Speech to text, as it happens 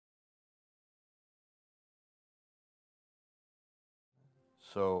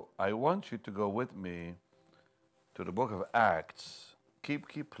So I want you to go with me to the book of Acts.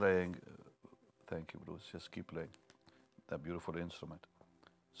 Keep playing. Thank you, Bruce. Just keep playing that beautiful instrument.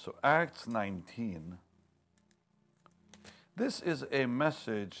 So Acts 19. This is a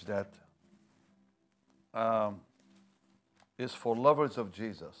message that is for lovers of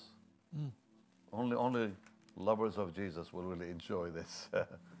Jesus. Only lovers of Jesus will really enjoy this,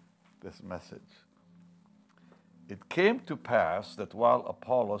 this message. It came to pass that while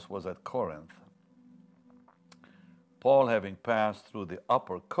Apollos was at Corinth, Paul, having passed through the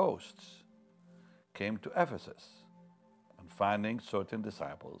upper coasts, came to Ephesus, and finding certain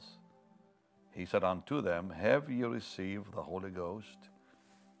disciples, he said unto them, Have ye received the Holy Ghost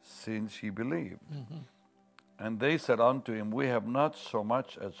since ye believed? And they said unto him, We have not so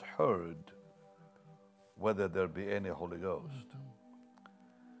much as heard whether there be any Holy Ghost.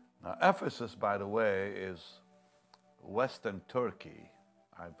 Now, Ephesus, by the way, is Western Turkey.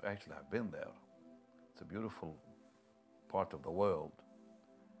 I've been there. It's a beautiful part of the world.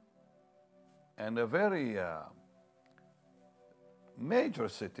 And a very major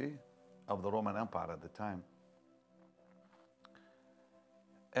city of the Roman Empire at the time.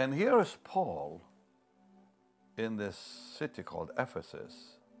 And here is Paul in this city called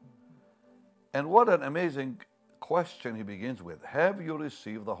Ephesus. And what an amazing question he begins with. Have you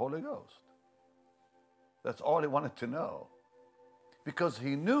received the Holy Ghost? That's all he wanted to know. Because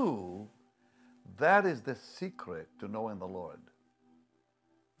he knew that is the secret to knowing the Lord.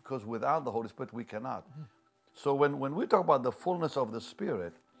 Because without the Holy Spirit, we cannot. So when we talk about the fullness of the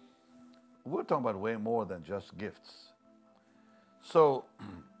Spirit, we're talking about way more than just gifts. So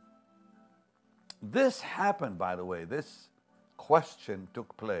this happened, by the way, this question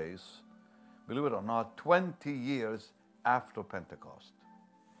took place, believe it or not, 20 years after Pentecost.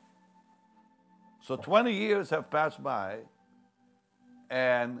 So 20 years have passed by,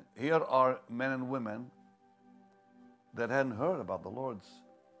 and here are men and women that hadn't heard about the Lord's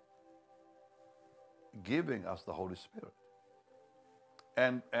giving us the Holy Spirit.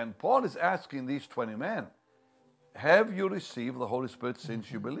 And Paul is asking these 20 men, have you received the Holy Spirit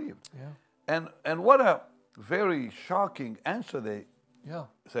since you believed? Yeah. And what a very shocking answer they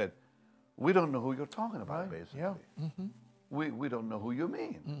said. We don't know who you're talking about, basically. Yeah. We don't know who you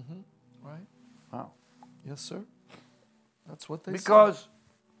mean. Right. Wow. Yes, sir. That's what they Because said.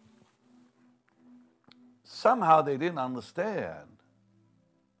 somehow they didn't understand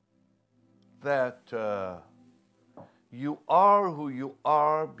that you are who you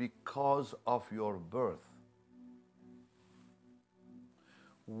are because of your birth.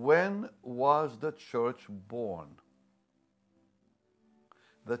 When was the church born?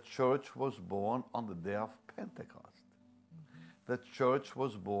 The church was born on the day of Pentecost. The church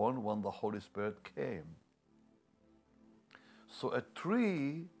was born when the Holy Spirit came. So a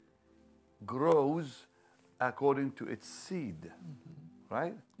tree grows according to its seed,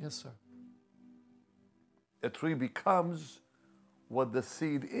 right? Yes, sir. A tree becomes what the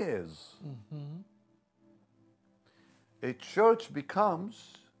seed is. A church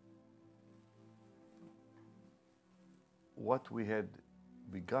becomes what we had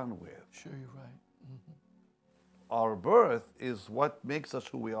begun with. Sure, you're right. Our birth is what makes us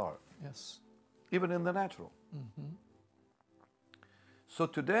who we are, Yes. even in the natural. So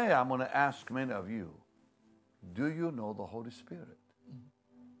today I'm going to ask many of you, do you know the Holy Spirit?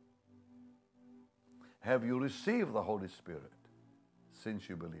 Have you received the Holy Spirit since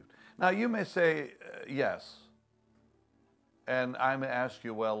you believed? Now you may say yes. And I may ask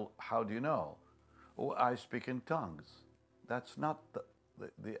you, well, how do you know? Oh, I speak in tongues. That's not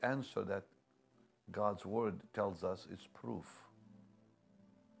the answer that God's Word tells us is proof.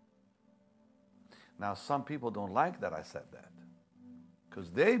 Now, some people don't like that I said that, because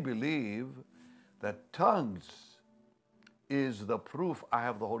they believe that tongues is the proof I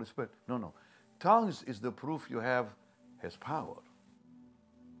have the Holy Spirit. No. Tongues is the proof you have His power,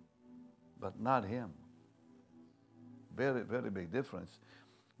 but not Him. Very, very big difference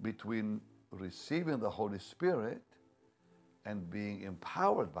between receiving the Holy Spirit and being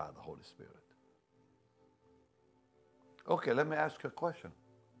empowered by the Holy Spirit. Okay, let me ask you a question.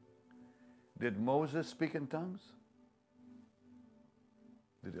 Did Moses speak in tongues?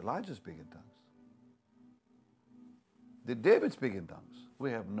 Did Elijah speak in tongues? Did David speak in tongues?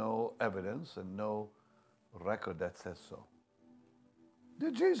 We have no evidence and no record that says so.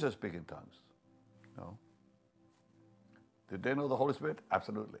 Did Jesus speak in tongues? No. Did they know the Holy Spirit?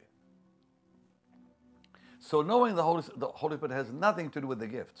 Absolutely. So knowing the Holy Spirit has nothing to do with the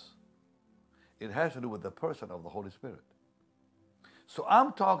gifts. It has to do with the person of the Holy Spirit. So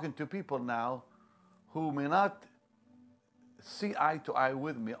I'm talking to people now who may not see eye to eye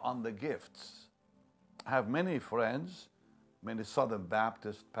with me on the gifts. I have many friends, many Southern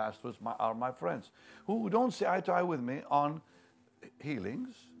Baptist pastors are my friends, who don't see eye to eye with me on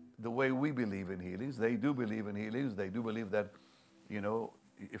healings, the way we believe in healings. They do believe in healings. They do believe that,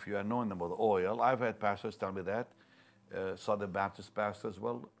 if you anoint them with oil. I've had pastors tell me that, Southern Baptist pastors,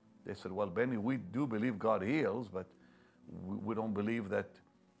 they said, well, Benny, we do believe God heals, but we don't believe that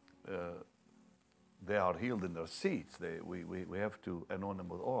they are healed in their seats. We have to anoint them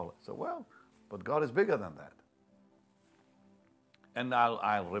with oil. So, well, but God is bigger than that. And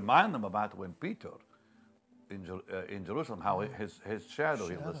I'll remind them about when Peter in Jerusalem, how his shadow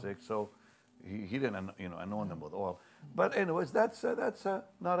healed the sick. So he didn't anoint them with oil. But anyways, that's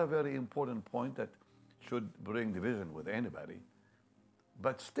not a very important point that should bring division with anybody.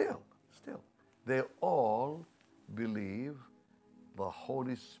 But still, they all believe the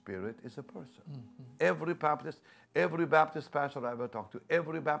Holy Spirit is a person. Every Baptist pastor I ever talked to,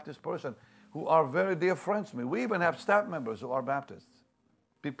 every Baptist person who are very dear friends to me. We even have staff members who are Baptists.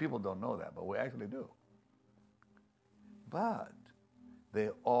 People don't know that, but we actually do. But they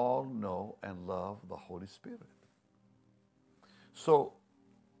all know and love the Holy Spirit. So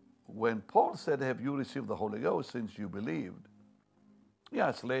when Paul said, have you received the Holy Ghost since you believed?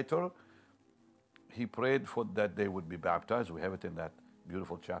 Yes, later he prayed for that they would be baptized. We have it in that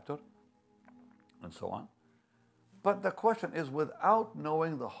beautiful chapter and so on. But the question is, without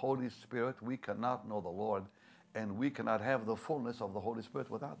knowing the Holy Spirit, we cannot know the Lord, and we cannot have the fullness of the Holy Spirit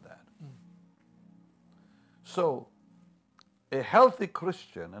without that. So a healthy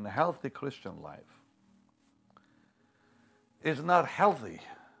Christian and a healthy Christian life is not healthy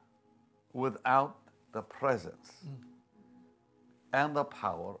without the presence and the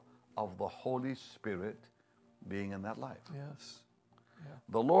power of the Holy Spirit being in that life. Yes. Yeah.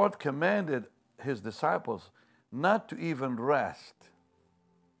 The Lord commanded his disciples not to even rest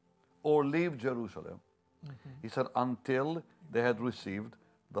or leave Jerusalem. He said, until they had received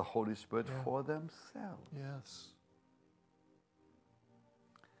the Holy Spirit for themselves. Yes.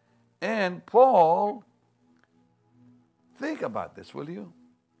 And Paul, think about this, will you?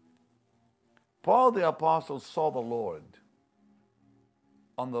 Paul the apostle saw the Lord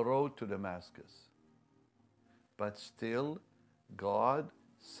on the road to Damascus. But still, God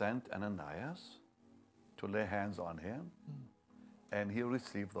sent Ananias to lay hands on him. And he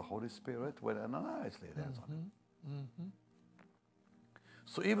received the Holy Spirit when Ananias laid hands on him.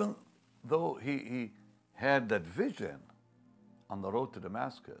 So even though he had that vision on the road to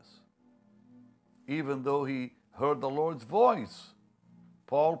Damascus, even though he heard the Lord's voice,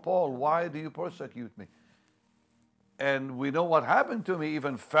 Paul, Paul, why do you persecute me? And we know what happened to me,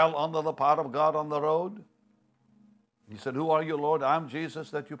 even fell under the power of God on the road. He said, who are you, Lord? I'm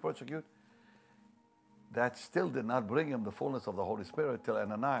Jesus that you persecute. That still did not bring him the fullness of the Holy Spirit till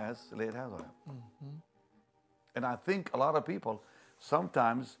Ananias laid hands on him. And I think a lot of people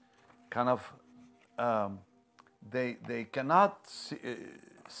sometimes kind of, they cannot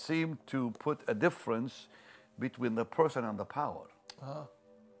seem to put a difference between the person and the power.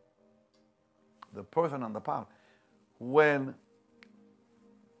 The person and the power. When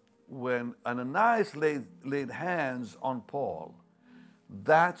Ananias laid hands on Paul,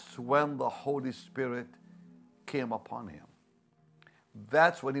 that's when the Holy Spirit came upon him.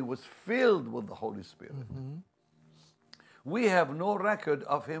 That's when he was filled with the Holy Spirit. We have no record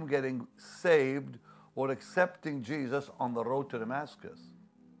of him getting saved or accepting Jesus on the road to Damascus.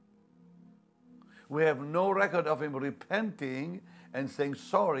 We have no record of him repenting and saying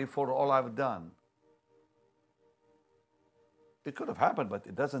sorry for all I've done. It could have happened, but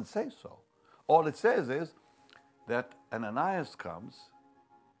it doesn't say so. All it says is that Ananias comes,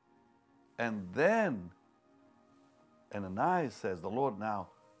 and then Ananias says, the Lord now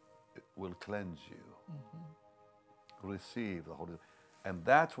will cleanse you. Receive the Holy Spirit. And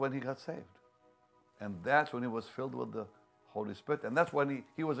that's when he got saved. And that's when he was filled with the Holy Spirit. And that's when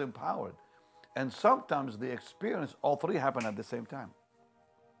he was empowered. And sometimes the experience, all three happen at the same time.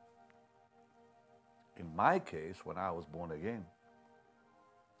 In my case, when I was born again,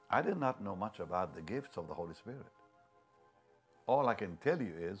 I did not know much about the gifts of the Holy Spirit. All I can tell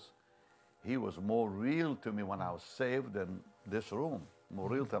you is he was more real to me when I was saved than this room, more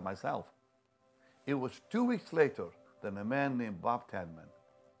real to myself. It was 2 weeks later that a man named Bob Tadman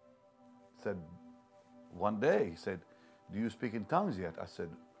said, one day, he said, do you speak in tongues yet? I said,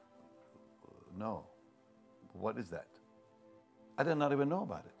 no. What is that? I did not even know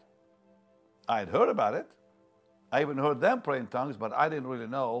about it. I had heard about it. I even heard them pray in tongues, but I didn't really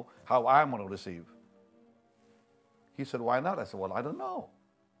know how I'm going to receive. He said, why not? I said, well, I don't know.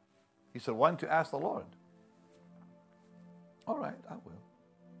 He said, why don't you ask the Lord? All right, I will.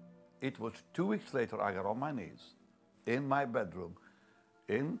 It was 2 weeks later, I got on my knees in my bedroom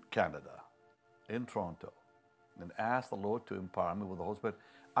in Canada, in Toronto, and asked the Lord to empower me with the Holy Spirit.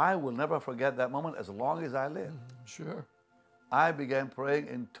 I will never forget that moment as long as I live. Sure. I began praying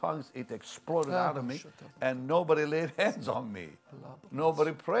in tongues. It exploded out of me, and nobody laid hands on me.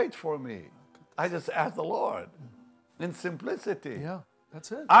 Nobody prayed for me. I just asked the Lord in simplicity. Yeah,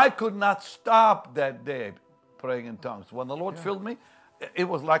 that's it. I could not stop that day praying in tongues. When the Lord filled me, it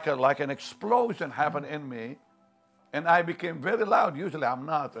was like an explosion happened in me, and I became very loud. Usually I'm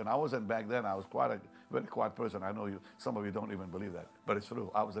not, and I wasn't back then. I was quite a very quiet person. I know you. Some of you don't even believe that, but it's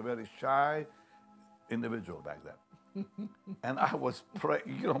true. I was a very shy individual back then. And I was praying.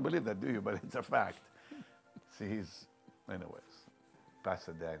 You don't believe that, do you? But it's a fact. See, anyways,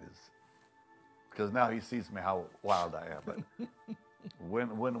 Pastor Dan is, because now he sees me how wild I am. But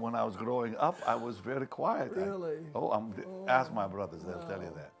when I was growing up, I was very quiet. Really? Ask my brothers; they'll tell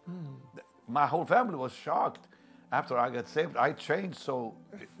you that. My whole family was shocked after I got saved. I changed so,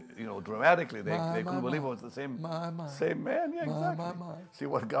 dramatically. They couldn't believe it was the same man. Yeah, exactly. See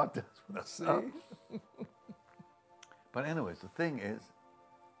what God does with us. See? But anyways, the thing is,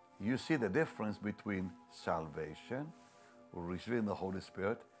 you see the difference between salvation, receiving the Holy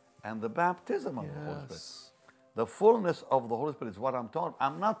Spirit, and the baptism of the Holy Spirit. The fullness of the Holy Spirit is what I'm talking.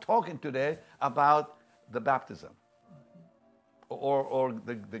 I'm not talking today about the baptism or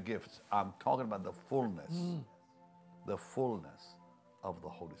the gifts. I'm talking about the fullness. The fullness of the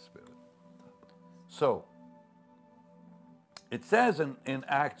Holy Spirit. So, it says in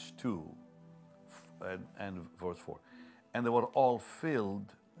Acts 2 and verse 4, and they were all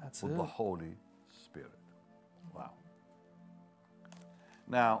filled with the Holy Spirit. Wow.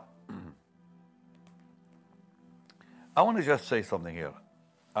 Now, I want to just say something here.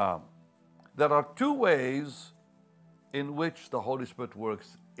 There are two ways in which the Holy Spirit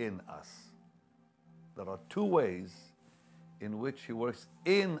works in us. There are two ways in which He works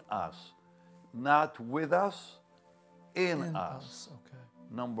in us, not with us, in us. Okay.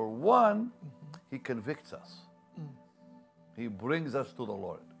 Number one, He convicts us. He brings us to the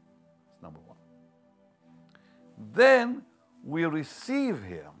Lord. That's number one. Then we receive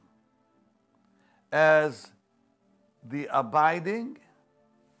Him as the abiding,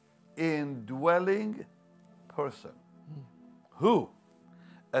 indwelling person who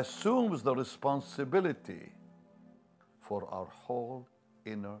assumes the responsibility for our whole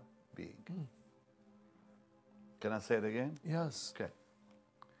inner being. Can I say it again? Yes. Okay.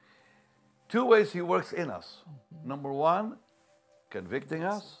 Two ways He works in us. Number one, convicting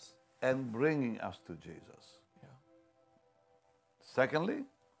us and bringing us to Jesus. Yeah. Secondly,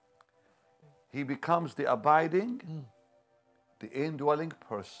 He becomes the abiding, the indwelling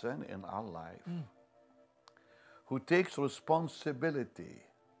person in our life who takes responsibility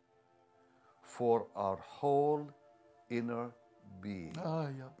for our whole inner being.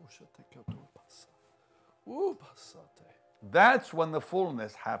 That's when the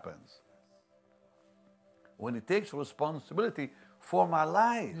fullness happens. When He takes responsibility for my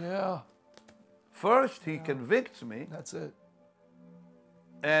life. Yeah. First, He convicts me. That's it.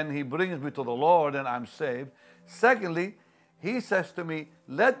 And He brings me to the Lord and I'm saved. Secondly, He says to me,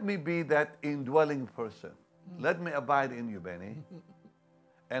 let me be that indwelling person. Let me abide in you, Benny.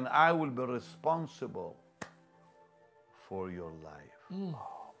 And I will be responsible for your life. Oh my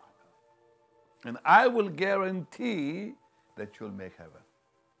God. And I will guarantee that you'll make heaven.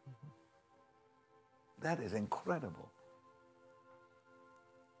 That is incredible.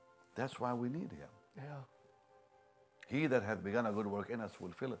 That's why we need Him. Yeah. He that hath begun a good work in us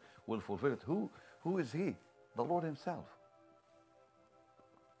will fulfill it. Who is He? The Lord Himself.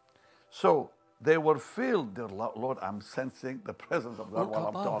 So they were filled, dear Lord, I'm sensing the presence of God while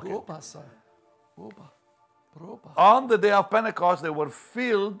I'm talking. On the day of Pentecost, they were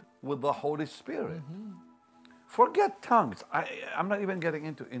filled with the Holy Spirit. Forget tongues. I'm not even getting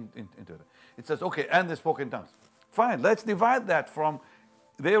into it. It says, okay, and they spoke in tongues. Fine, let's divide that from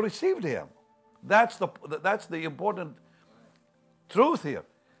they received Him. That's the important truth here.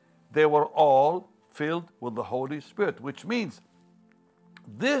 They were all filled with the Holy Spirit, which means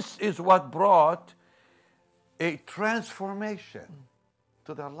this is what brought a transformation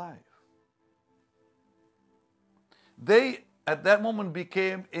to their life. They, at that moment,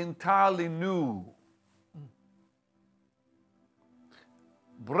 became entirely new.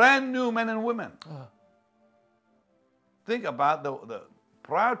 Brand new men and women. Think about the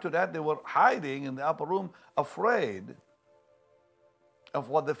prior to that, they were hiding in the upper room, afraid of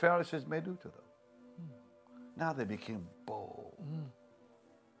what the Pharisees may do to them. Now they became bold,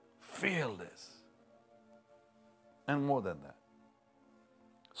 fearless. and more than that.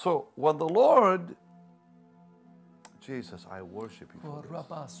 So when the Lord, Jesus, I worship you for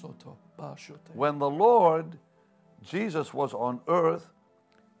this. When the Lord Jesus was on earth,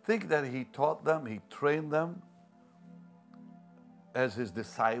 think that he taught them, he trained them as his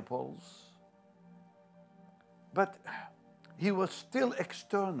disciples. But he was still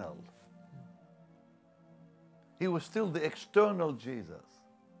external. He was still the external Jesus.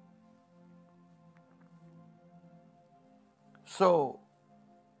 So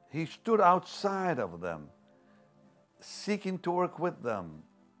he stood outside of them, seeking to work with them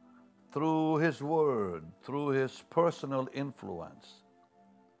through his word, through his personal influence.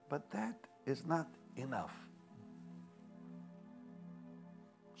 But that is not enough.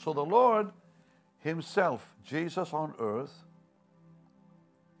 So the Lord himself, Jesus on earth,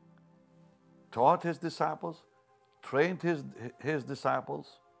 taught his disciples, trained his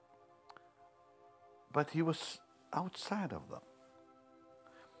disciples, but he was outside of them.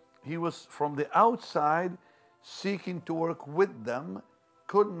 He was from the outside seeking to work with them,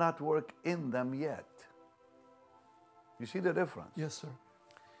 could not work in them yet. You see the difference? Yes, sir.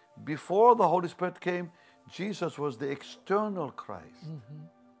 Before the Holy Spirit came, Jesus was the external Christ. Mm-hmm.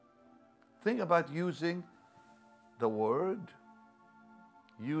 Think about using the Word,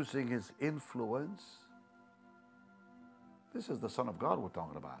 using his influence. This is the Son of God we're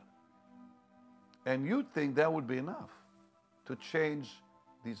talking about. And you'd think that would be enough to change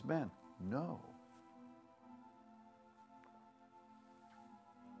these men. No.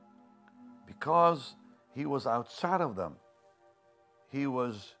 Because he was outside of them, he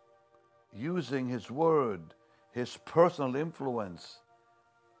was using his word, his personal influence.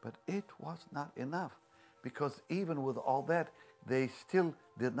 But it was not enough, because even with all that, they still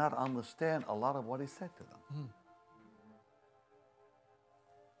did not understand a lot of what he said to them. Mm.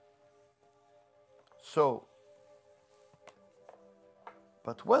 So,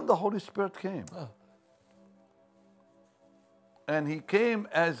 but when the Holy Spirit came, and he came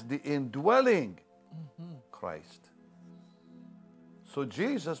as the indwelling Christ. So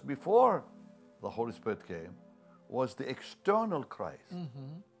Jesus, before the Holy Spirit came, was the external Christ.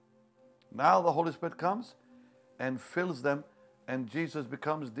 Now the Holy Spirit comes and fills them, and Jesus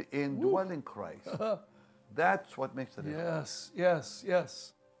becomes the indwelling Christ. That's what makes the difference. Yes, yes,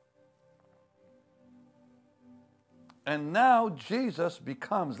 yes. And now Jesus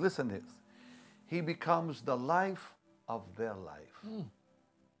becomes, listen to this, he becomes the life of their life.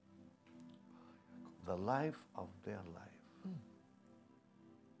 The life of their life.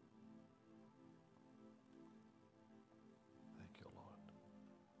 Thank you, Lord.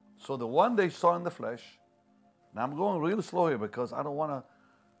 So the one they saw in the flesh, now I'm going real slow here because I don't want to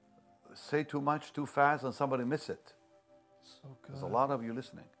say too much too fast and somebody miss it. So good. There's a lot of you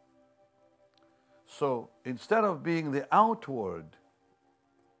listening. So instead of being the outward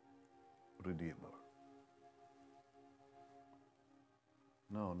Redeemer,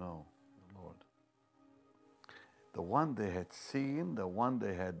 no, Lord. The one they had seen, the one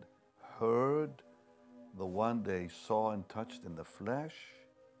they had heard, the one they saw and touched in the flesh,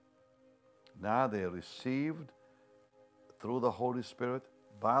 now they received through the Holy Spirit,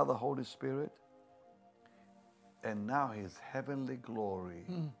 by the Holy Spirit, and now his heavenly glory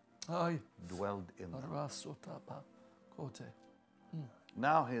dwelled in them.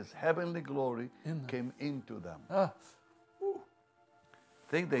 Now his heavenly glory came into them.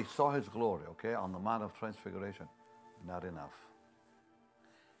 Think they saw his glory, okay, on the Mount of Transfiguration. Not enough.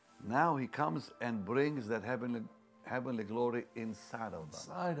 Now he comes and brings that heavenly glory inside of them.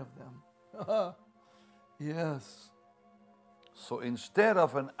 Inside of them. Yes. So instead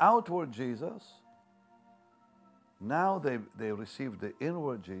of an outward Jesus, now they receive the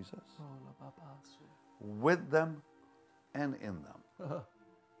inward Jesus with them and in them.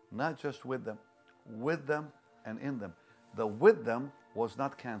 Not just with them and in them. The with them was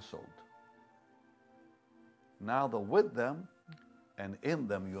not canceled. Now the with them and in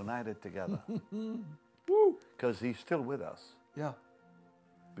them united together. Because he's still with us. Yeah.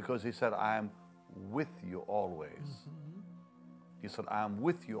 Because he said, I am with you always. He said, I am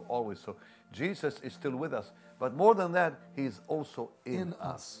with you always. So Jesus is still with us. But more than that, he's also in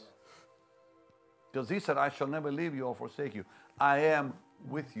us. Because he said, I shall never leave you or forsake you. I am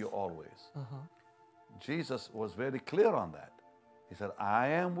with you always. Jesus was very clear on that. He said, I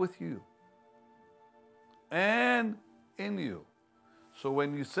am with you and in you. So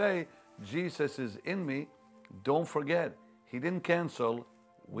when you say Jesus is in me, don't forget, he didn't cancel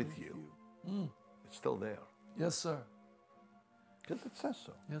with you. It's still there. Yes, sir. Because it says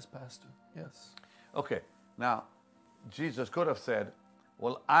so. Yes, Pastor. Yes. Okay, now, Jesus could have said,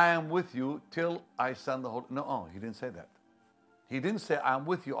 well, I am with you till I send the Holy. No, he didn't say that. He didn't say, I'm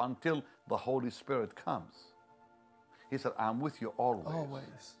with you until the Holy Spirit comes. He said, I'm with you always.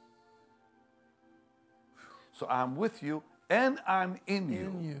 Always. So I'm with you and I'm in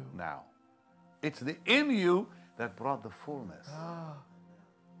you now. It's the in you that brought the fullness.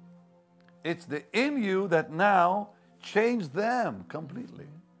 It's the in you that now changed them completely.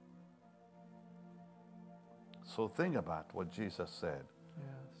 So think about what Jesus said.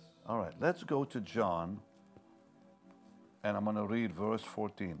 Yes. All right, let's go to John, and I'm going to read verse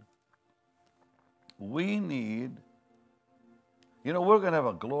 14. We need, we're going to have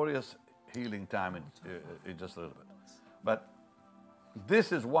a glorious healing time in just a little bit. But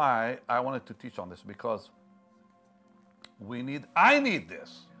this is why I wanted to teach on this, because I need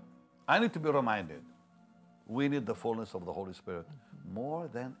this. I need to be reminded. We need the fullness of the Holy Spirit more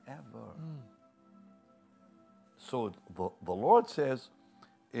than ever. So the Lord says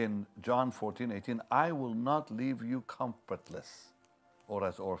in John 14:18, I will not leave you comfortless or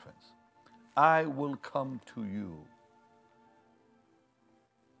as orphans. I will come to you.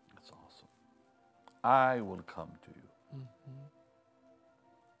 That's awesome. I will come to you.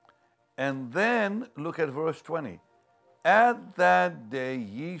 And then look at verse 20. At that day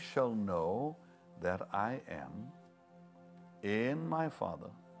ye shall know that I am in my Father,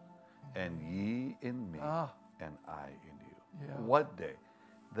 and ye in me, and I in you. Yeah. What day?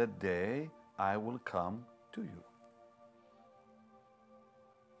 The day I will come to you.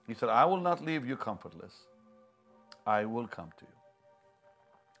 He said, I will not leave you comfortless. I will come to you.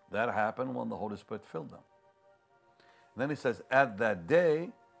 That happened when the Holy Spirit filled them. And then he says, at that day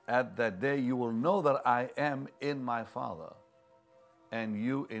you will know that I am in my Father, and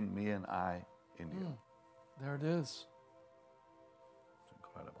you in me, and I in you. There it is. It's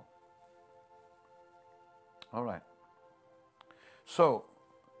incredible. All right. So,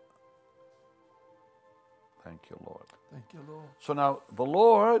 thank you, Lord. Thank you, Lord. So now the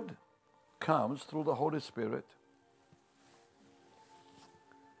Lord comes through the Holy Spirit,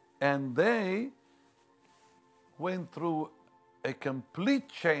 and they went through a complete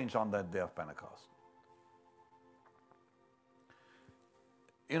change on that day of Pentecost.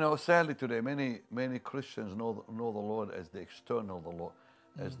 Sadly today, many Christians know the Lord as the external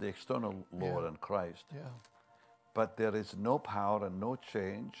Lord and Christ. Yeah. But there is no power and no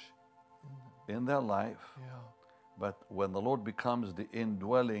change in their life. Yeah. But when the Lord becomes the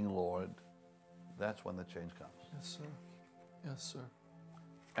indwelling Lord, that's when the change comes. Yes, sir. Yes, sir.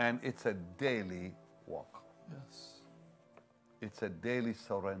 And it's a daily walk. Yes. It's a daily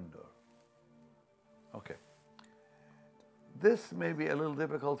surrender. Okay. This may be a little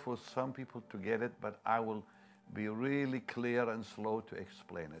difficult for some people to get it, but I will be really clear and slow to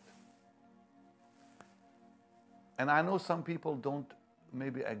explain it. And I know some people don't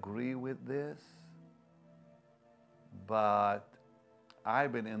maybe agree with this, but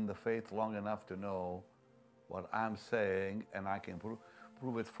I've been in the faith long enough to know what I'm saying, and I can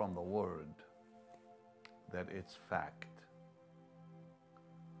prove it from the Word, that it's fact.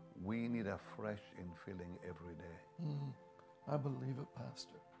 We need a fresh infilling every day. I believe it,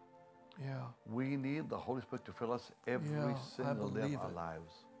 Pastor. Yeah. We need the Holy Spirit to fill us every single day of our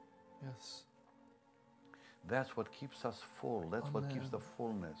lives. Yes. That's what keeps us full. That's Amen. what keeps the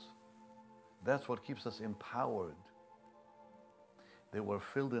fullness. That's what keeps us empowered. They were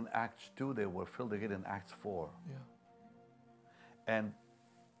filled in Acts 2. They were filled again in Acts 4. Yeah. And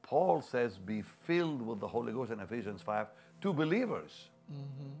Paul says, be filled with the Holy Ghost in Ephesians 5 to believers.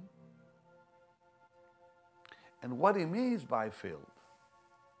 And what he means by filled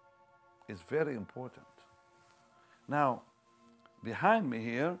is very important. Now, behind me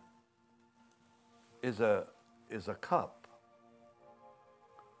here is a cup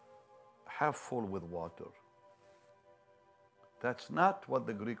half full with water. That's not what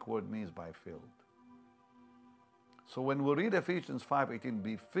the Greek word means by filled. So when we read Ephesians 5:18,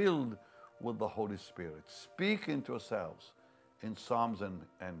 be filled with the Holy Spirit. Speak into yourselves in psalms and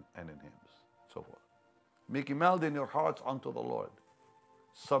in hymns, so forth. Making melody in your hearts unto the Lord,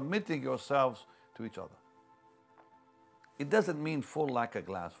 submitting yourselves to each other. It doesn't mean full like a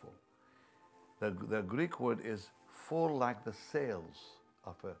glass full. The Greek word is full like the sails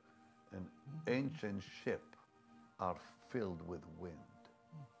of an ancient ship are filled with wind.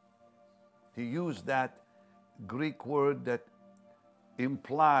 He used that Greek word that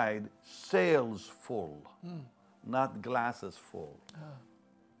implied sails full, not glasses full.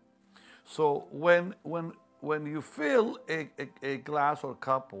 So when you fill a glass or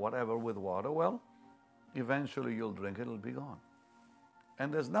cup or whatever with water, well, eventually you'll drink it, it'll be gone.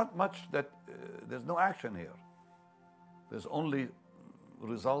 And there's not much there's no action here. There's only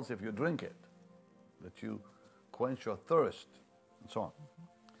results if you drink it, that you quench your thirst, and so on.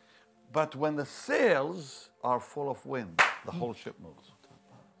 But when the sails are full of wind, the whole ship moves.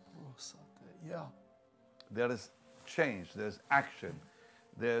 Yeah. There is change, there's action,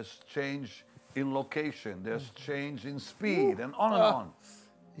 there's change in location, there's change in speed, and on and on.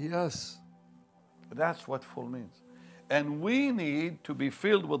 Yes. That's what full means. And we need to be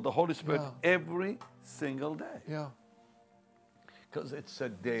filled with the Holy Spirit every single day. Yeah. Because it's a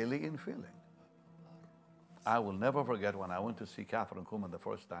daily infilling. I will never forget when I went to see Catherine Kuhlman the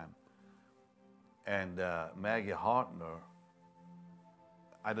first time. And Maggie Hartner,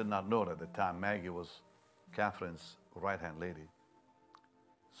 I did not know it at the time. Maggie was Catherine's right-hand lady.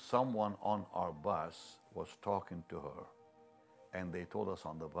 Someone on our bus was talking to her, and they told us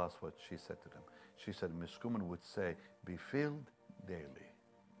on the bus what she said to them. She said, Miss Kuhlman would say, be filled daily.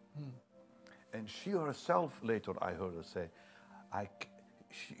 And she herself, later I heard her say,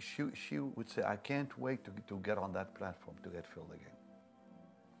 she would say, I can't wait to get on that platform to get filled again.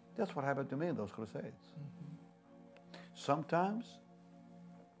 That's what happened to me in those crusades. Sometimes,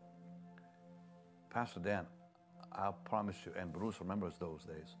 Pastor Dan, I promise you, and Bruce remembers those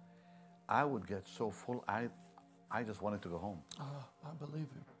days, I would get so full, I just wanted to go home. I believe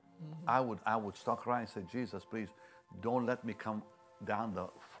it. I would start crying and say, Jesus, please, don't let me come down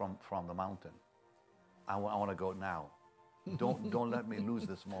from the mountain. I want to go now. Don't let me lose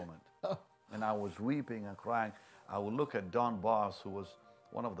this moment. And I was weeping and crying. I would look at Don Boss, who was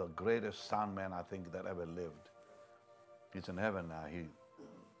one of the greatest sound men I think that ever lived. He's in heaven now. He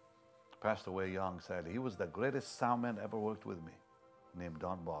passed away young, sadly. He was the greatest sound man ever worked with me, named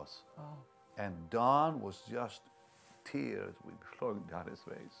Don Boss. And Don was just tears would be flowing down his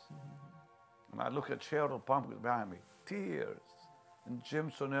face. And I look at Cheryl Pumpkins behind me, tears. And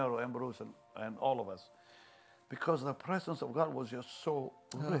Jim Sonero and Bruce and all of us. Because the presence of God was just so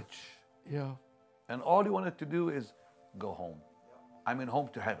rich. Yeah. And all you wanted to do is go home. I mean, home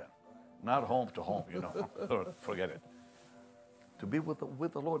to heaven, not home to home, you know. Forget it. To be with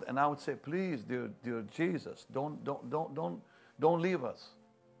the Lord. And I would say, please, dear Jesus, don't leave us.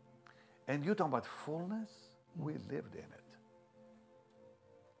 And you talk about fullness, we lived in it.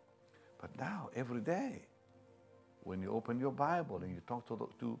 But now, every day, when you open your Bible and you talk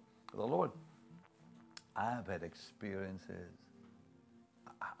to the Lord, I've had experiences,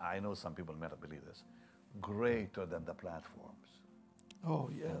 I know some people may not believe this, greater than the platforms. Oh,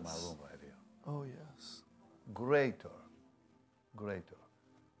 yes. In my room right here. Oh, yes. Greater.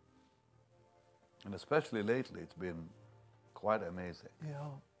 And especially lately, it's been quite amazing. Yeah.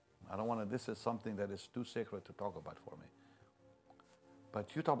 I don't want to, this is something that is too sacred to talk about for me.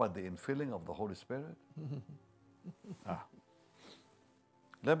 But you talk about the infilling of the Holy Spirit.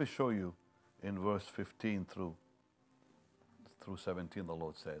 Let me show you in verse 15 through 17, the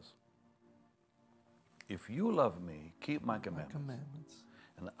Lord says, if you love me, keep my commandments.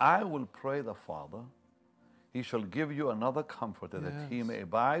 And I will pray the Father, he shall give you another comforter that he may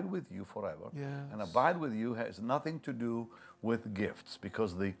abide with you forever. And abide with you has nothing to do with gifts,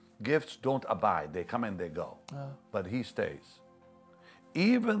 because the gifts don't abide. They come and they go. But he stays.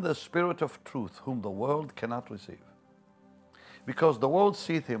 Even the Spirit of truth, whom the world cannot receive. Because the world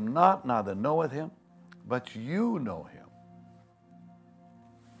seeth him not, neither knoweth him, but you know him.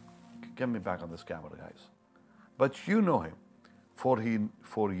 Get me back on this camera, guys. But you know him. For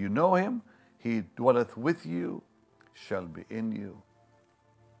you know him, he dwelleth with you, shall be in you.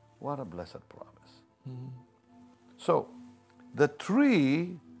 What a blessed promise. So, the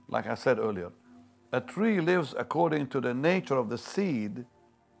tree, like I said earlier, a tree lives according to the nature of the seed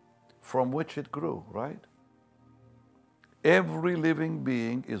from which it grew, right? Every living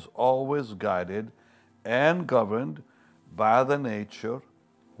being is always guided and governed by the nature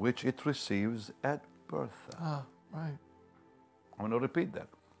which it receives at birth. Right. I'm going to repeat that.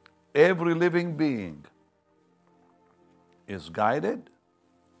 Every living being is guided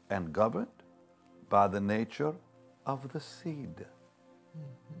and governed by the nature of the seed.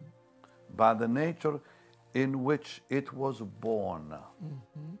 By the nature in which it was born.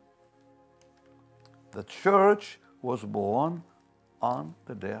 The church was born on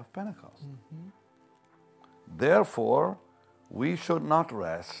the day of Pentecost. Therefore, we should not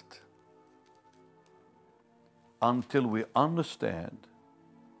rest until we understand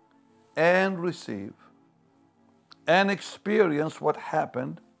and receive and experience what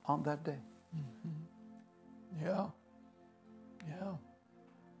happened on that day. Yeah.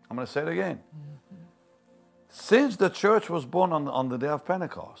 I'm going to say it again. Since the church was born on the day of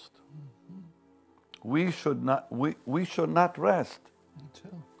Pentecost, we should not rest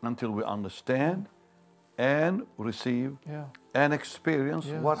until we understand and receive and experience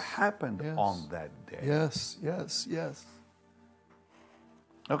what Yes. happened Yes. on that day. Yes, yes, yes.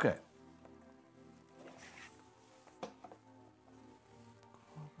 Okay.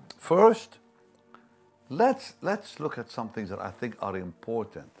 First, let's look at some things that I think are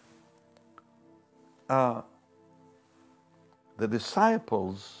important. The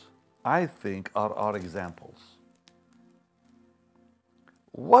disciples, I think, are our examples.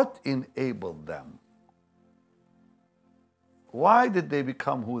 What enabled them? Why did they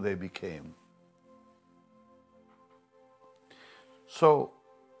become who they became? So,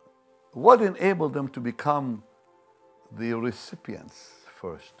 what enabled them to become the recipients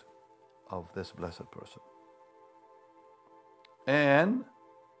first of this blessed person? And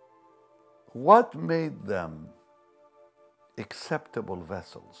what made them acceptable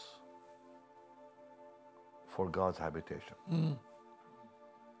vessels for God's habitation?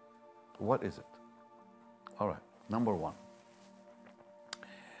 What is it? All right, number one.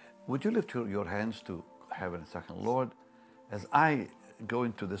 Would you lift your hands to heaven a second? Lord, as I go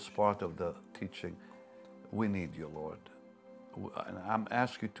into this part of the teaching, we need you, Lord. And I'm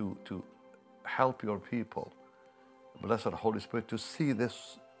asking you to help your people, blessed Holy Spirit, to see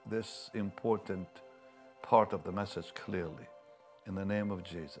this important part of the message clearly. In the name of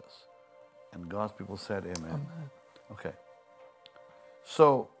Jesus. And God's people said amen. Amen. Okay.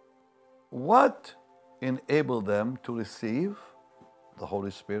 So, what enabled them to receive the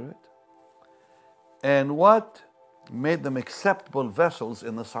Holy Spirit? And what made them acceptable vessels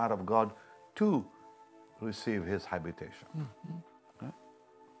in the sight of God to receive His habitation? Okay?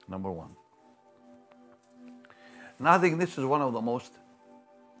 Number one. And I think this is one of the most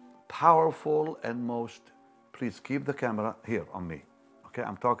powerful and most, please keep the camera here on me. Okay,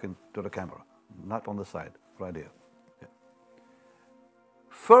 I'm talking to the camera, not on the side, right here. Yeah.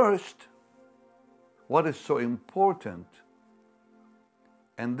 First, what is so important,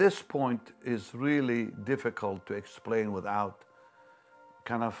 and this point is really difficult to explain without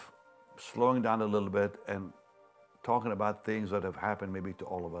kind of slowing down a little bit and talking about things that have happened maybe to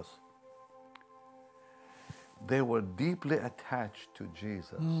all of us. They were deeply attached to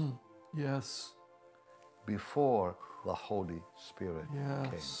Jesus Yes. before the Holy Spirit came.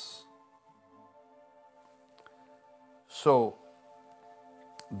 Yes. So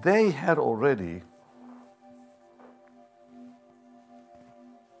they had already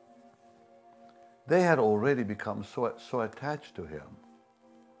become so attached to Him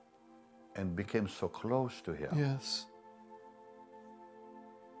and became so close to Him. Yes.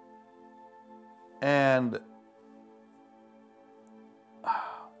 And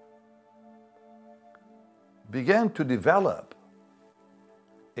began to develop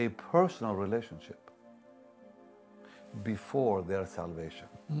a personal relationship before their salvation.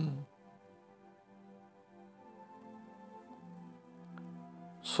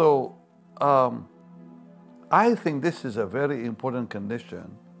 So I think this is a very important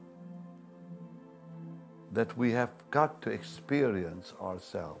condition that we have got to experience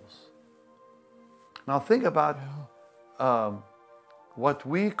ourselves. Now think about what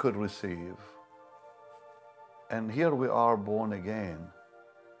we could receive, and here we are born again,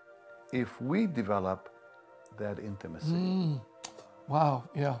 if we develop that intimacy. Wow,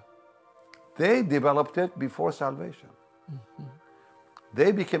 yeah. They developed it before salvation.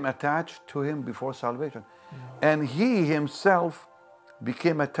 They became attached to Him before salvation. And He Himself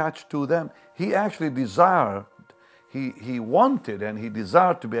became attached to them. He actually desired, he wanted and He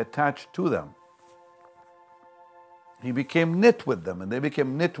desired to be attached to them. He became knit with them and they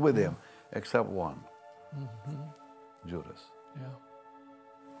became knit with Him, except one, Judas. Yeah.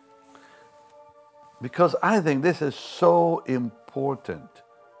 Because I think this is so important.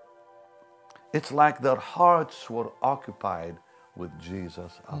 It's like their hearts were occupied with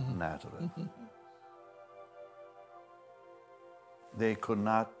Jesus of Nazareth. They could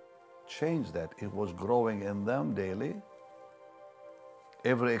not change that. It was growing in them daily.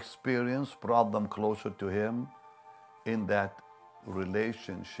 Every experience brought them closer to Him in that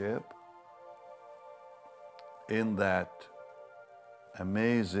relationship, in that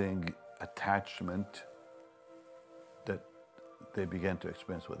amazing attachment that they began to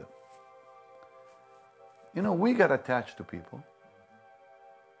experience with Him. You know, we get attached to people.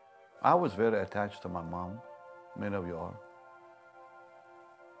 I was very attached to my mom. Many of you are.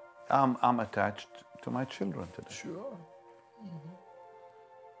 I'm attached to my children today. Sure.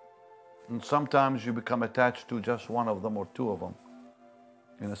 And sometimes you become attached to just one of them or two of them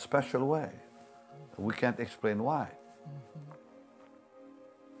in a special way. We can't explain why.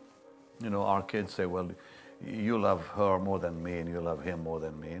 You know, our kids say, well, you love her more than me and you love him more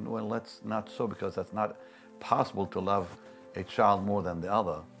than me. And well, that's not so, because that's not possible to love a child more than the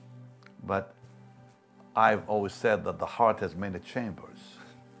other, but I've always said that the heart has many chambers.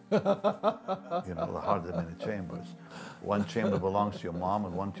 The heart has many chambers. One chamber belongs to your mom,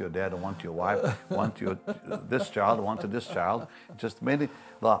 and one to your dad, and one to your wife, one to this child, one to this child. Just many.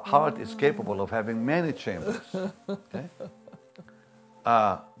 The heart is capable of having many chambers. Okay?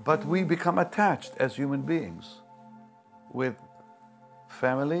 But we become attached as human beings with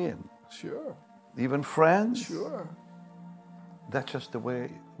family and Sure. even friends. Sure. That's just the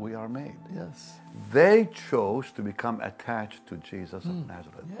way we are made. Yes. They chose to become attached to Jesus of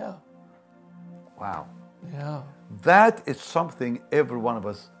Nazareth. Yeah. Wow. Yeah. That is something every one of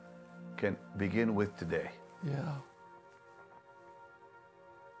us can begin with today. Yeah.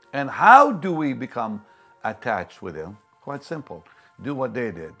 And how do we become attached with Him? Quite simple. Do what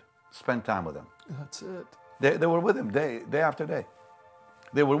they did. Spend time with Him. That's it. They were with Him day after day.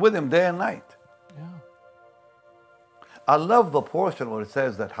 They were with Him day and night. Yeah. I love the portion where it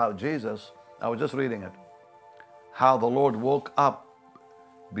says that how Jesus, I was just reading it, how the Lord woke up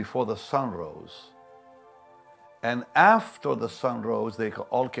before the sun rose. And after the sun rose, they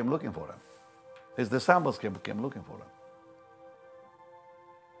all came looking for Him. His disciples came looking for Him.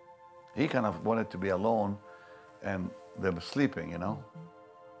 He kind of wanted to be alone, and they were sleeping,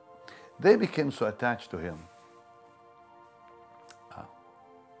 They became so attached to Him.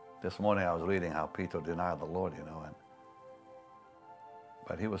 This morning I was reading how Peter denied the Lord,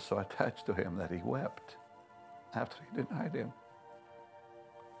 but he was so attached to Him that he wept after he denied Him.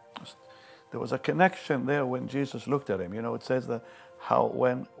 There was a connection there when Jesus looked at him. It says that how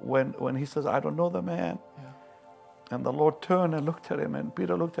when he says, I don't know the man. Yeah. And the Lord turned and looked at him, and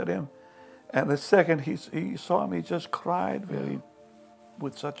Peter looked at him. And the second he saw him, he just cried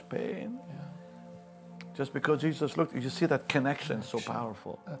with such pain. Yeah. Just because Jesus looked, you see that connection so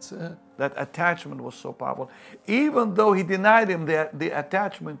powerful. That's it. That attachment was so powerful. Even though he denied him, the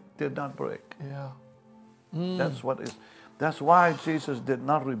attachment did not break. Yeah. That's why Jesus did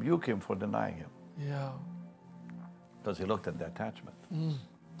not rebuke him for denying him. Yeah. Because he looked at the attachment.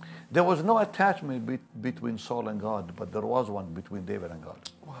 There was no attachment between Saul and God, but there was one between David and God.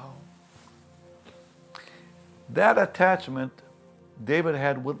 Wow. That attachment David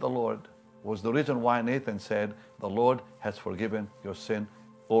had with the Lord was the reason why Nathan said, the Lord has forgiven your sin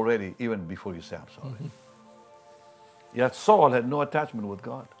already, even before you say, I'm sorry. Yet Saul had no attachment with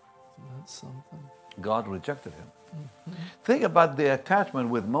God. That's something. God rejected him. Think about the attachment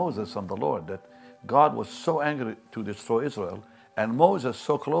with Moses and the Lord, that God was so angry to destroy Israel, and Moses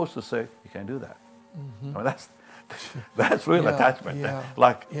so close to say, you can't do that. I mean, that's real attachment. Yeah,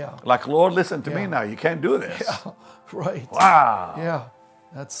 like, Lord, listen to me now. You can't do this. Yeah, right. Wow. Yeah,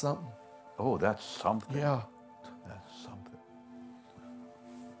 that's something. Oh, that's something. Yeah. That's something.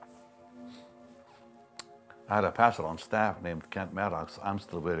 I had a pastor on staff named Kent Maddox. I'm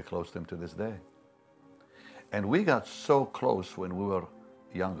still very close to him to this day. And we got so close when we were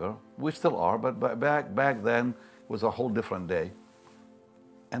younger. We still are, but back then was a whole different day.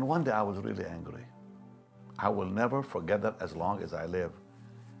 And one day I was really angry. I will never forget that as long as I live.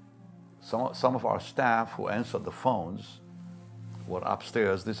 Some of our staff who answered the phones were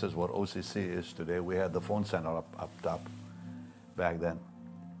upstairs. This is what OCC is today. We had the phone center up top back then.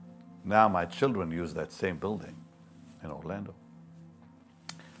 Now my children use that same building in Orlando.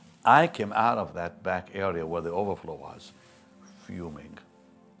 I came out of that back area where the overflow was, fuming,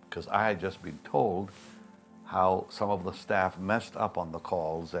 because I had just been told how some of the staff messed up on the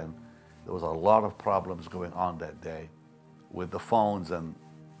calls, and there was a lot of problems going on that day with the phones, and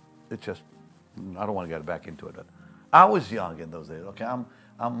it just, I don't want to get back into it. But I was young in those days, okay?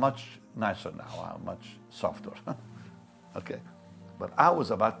 I'm much nicer now. I'm much softer, okay? But I was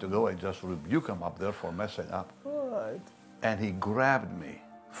about to go and just rebuke him up there for messing up. What? And he grabbed me.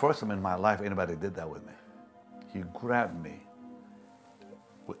 First time in my life anybody did that with me. He grabbed me.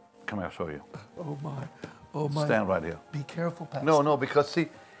 Come here, I'll show you. Oh my. Oh my. Stand right here. Be careful, Pastor. No, because see,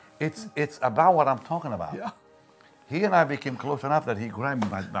 it's about what I'm talking about. Yeah. He and I became close enough that he grabbed me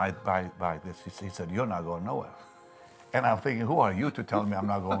by this. He said, you're not going nowhere. And I'm thinking, who are you to tell me I'm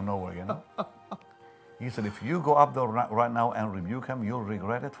not going nowhere, He said, if you go up there right now and rebuke him, you'll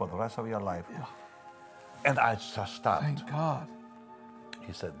regret it for the rest of your life. Yeah. And I just stopped. Thank God.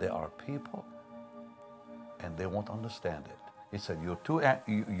 He said, there are people and they won't understand it. He said, you're too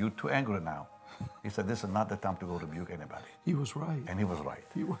angry now. He said, this is not the time to go rebuke anybody. He was right. And he was right.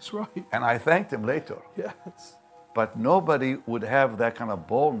 He was right. And I thanked him later. Yes. But nobody would have that kind of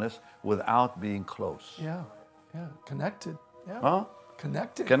boldness without being close. Yeah. Yeah. Connected. Yeah. Huh?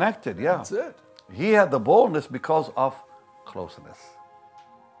 Connected. Connected, yeah. That's it. He had the boldness because of closeness.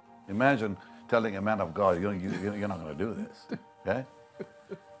 Imagine telling a man of God, you're not going to do this. Okay?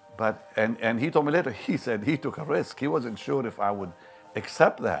 But, and he told me later, he said he took a risk. He wasn't sure if I would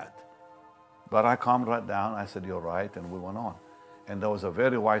accept that. But I calmed right down. I said, you're right, and we went on. And that was a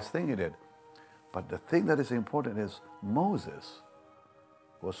very wise thing he did. But the thing that is important is Moses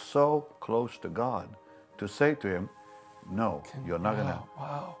was so close to God to say to him, no, you're not going to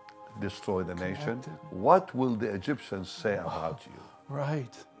destroy the nation. What will the Egyptians say about you?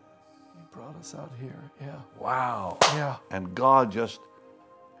 Right. He brought us out here. Yeah. Wow. Yeah. And God just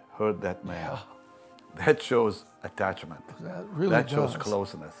heard that man. Yeah. That shows attachment. That really That does. shows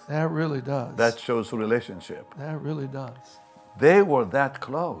closeness. That really does. That shows relationship. That really does. They were that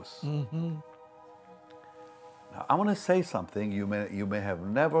close. Mm-hmm. Now, I want to say something you may have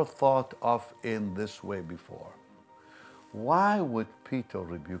never thought of in this way before. Why would Peter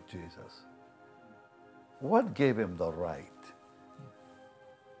rebuke Jesus? What gave him the right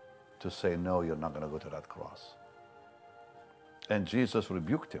to say, no, you're not going to go to that cross? And Jesus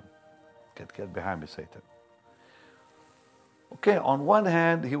rebuked him. Get behind me, Satan. Okay, on one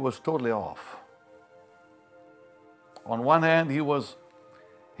hand, he was totally off. On one hand, he was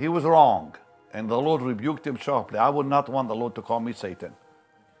wrong, and the Lord rebuked him sharply. I would not want the Lord to call me Satan.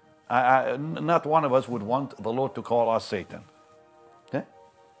 Not one of us would want the Lord to call us Satan. Okay?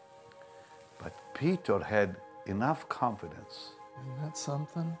 But Peter had enough confidence. Isn't that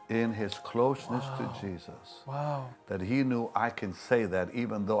something? In his closeness to Jesus. Wow. That he knew, I can say that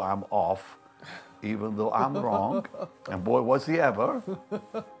even though I'm off, even though I'm wrong. And boy, was he ever.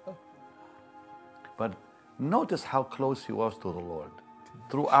 But notice how close he was to the Lord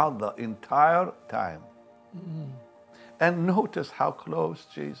throughout the entire time. Mm. And notice how close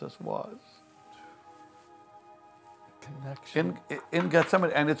Jesus was. Connection. In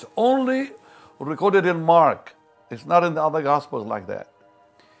Gethsemane. And it's only recorded in Mark. It's not in the other Gospels like that.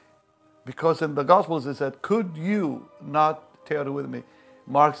 Because in the Gospels it said, could you not tarry with me?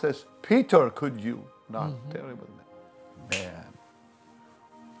 Mark says, Peter, could you not tarry with me? Man.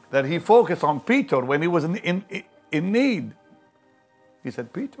 That he focused on Peter when he was in need. He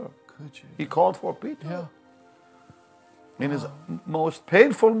said, Peter. Could you? He called for Peter. Yeah. In his most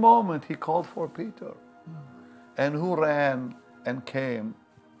painful moment, he called for Peter. And who ran and came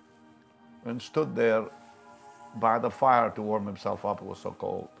and stood there by the fire to warm himself up? It was so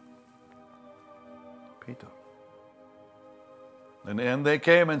cold. Peter. And they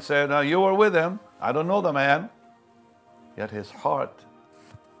came and said, you were with him. I don't know the man. Yet his heart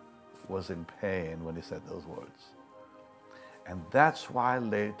was in pain when he said those words. And that's why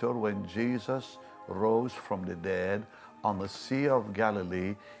later when Jesus rose from the dead on the Sea of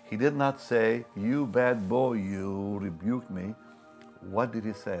Galilee, he did not say, you bad boy, you rebuked me. What did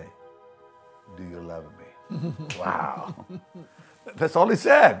he say? Do you love me? Wow. That's all he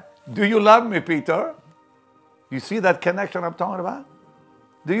said. Do you love me, Peter? You see that connection I'm talking about?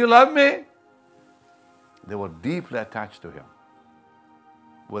 Do you love me? They were deeply attached to him.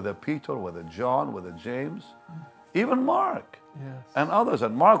 Whether Peter, whether John, whether James, even Mark. Yes. And others.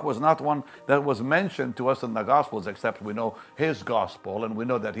 And Mark was not one that was mentioned to us in the Gospels, except we know his Gospel, and we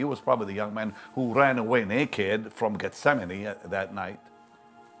know that he was probably the young man who ran away naked from Gethsemane that night.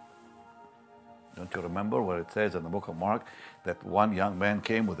 Don't you remember where it says in the book of Mark that one young man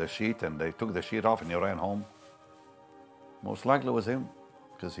came with a sheet and they took the sheet off and he ran home? Most likely it was him,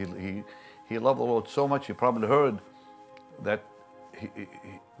 because he loved the Lord so much. He probably heard that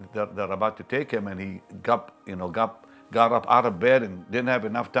they're about to take him, and he got up out of bed and didn't have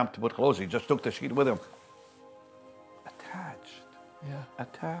enough time to put clothes. He just took the sheet with him. Attached. Yeah.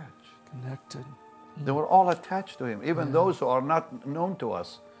 Attached. Connected. They were all attached to him, even those who are not known to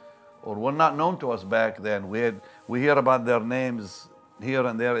us or were not known to us back then. We hear about their names here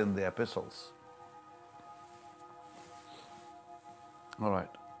and there in the epistles. All right.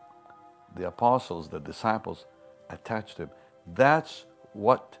 The apostles, the disciples attached to him. That's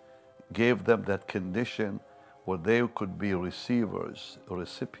what gave them that condition where they could be receivers,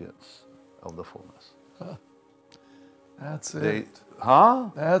 recipients of the fullness. That's it.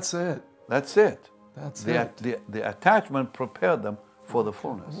 That's it. That's it. The attachment prepared them for the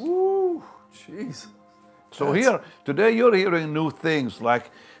fullness. Woo, Jesus. So here, today you're hearing new things like,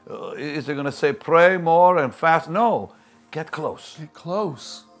 is it going to say pray more and fast? No, get close. Get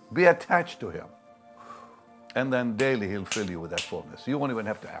close. Be attached to him. And then daily he'll fill you with that fullness. You won't even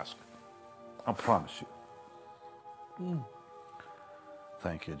have to ask. I promise you.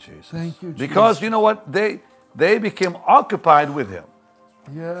 Thank you, Jesus. Thank you, Jesus. Because you know what? They became occupied with him.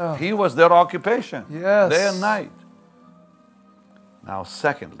 Yeah. He was their occupation. Yes. Day and night. Now,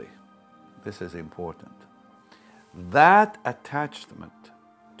 secondly, this is important. That attachment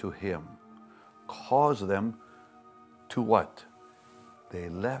to him caused them to what? They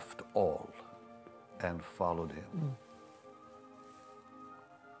left all and followed him.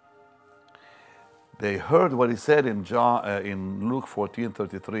 They heard what he said in Luke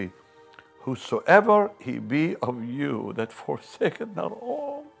 14:33. Whosoever he be of you that forsaketh not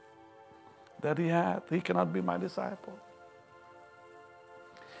all that he hath, he cannot be my disciple.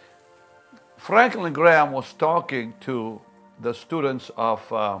 Franklin Graham was talking to the students of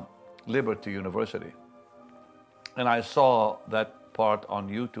Liberty University. And I saw that part on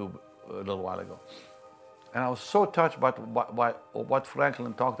YouTube a little while ago. And I was so touched by what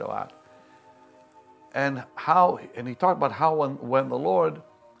Franklin talked about. And he talked about how when the Lord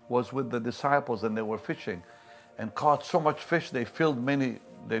was with the disciples and they were fishing and caught so much fish, they filled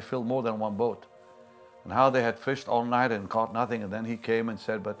more than one boat. And how they had fished all night and caught nothing. And then he came and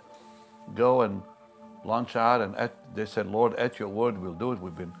said, but go and launch out. And they said, Lord, at your word, we'll do it.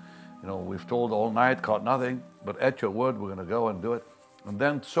 We've told all night, caught nothing, but at your word, we're going to go and do it. And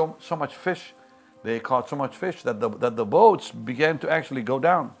then so much fish, they caught so much fish that the boats began to actually go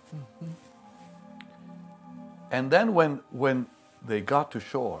down. Mm-hmm. And then when they got to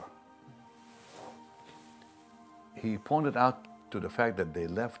shore, he pointed out to the fact that they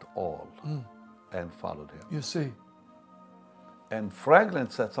left all and followed him. You see. And Franklin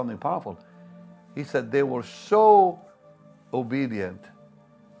said something powerful. He said they were so obedient.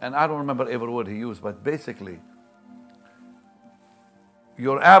 And I don't remember every word he used, but basically,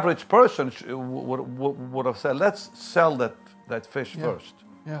 your average person would have said, let's sell that fish first,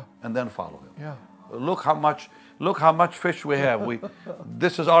 and then follow him. Yeah. Look how much fish we have.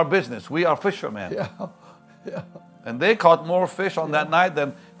 This is our business. We are fishermen. Yeah. Yeah. And they caught more fish on that night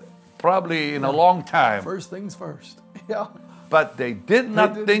than probably in a long time. First things first. Yeah. But they did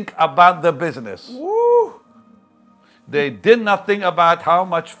not think about the business. Woo! They did not think about how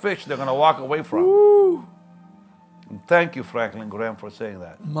much fish they're going to walk away from. Woo! And thank you, Franklin Graham, for saying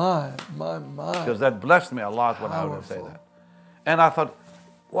that. My. Because that blessed me a lot when I heard him say that. And I thought,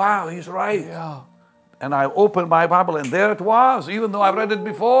 wow, he's right. Yeah. And I opened my Bible and there it was, even though I've read it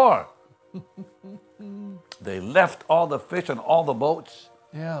before. They left all the fish and all the boats.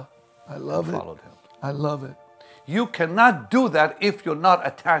 Yeah. I love it. Followed him. I love it. You cannot do that if you're not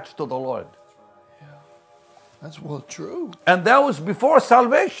attached to the Lord. Yeah. That's well true. And that was before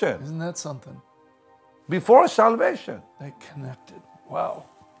salvation. Isn't that something? Before salvation. They connected. Wow.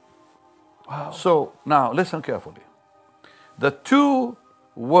 Wow. So now listen carefully. The two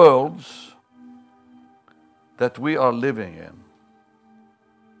worlds that we are living in,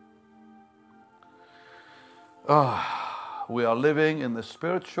 we are living in the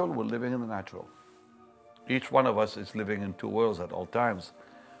spiritual, we're living in the natural. Each one of us is living in two worlds at all times.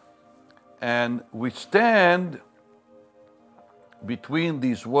 And we stand between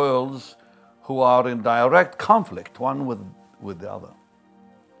these worlds who are in direct conflict, one with the other.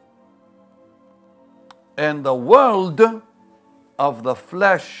 And the world of the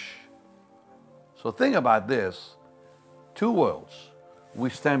flesh, so think about this, two worlds, we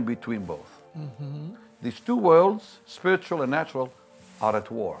stand between both. Mm-hmm. These two worlds, spiritual and natural, are at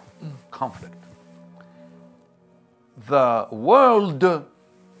war, conflict. The world,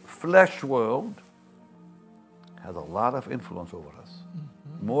 flesh world, has a lot of influence over us,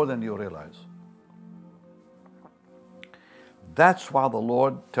 more than you realize. That's why the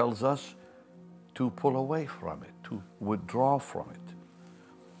Lord tells us to pull away from it, to withdraw from it.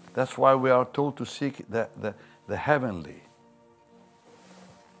 That's why we are told to seek the heavenly.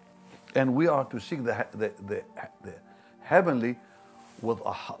 And we are to seek the heavenly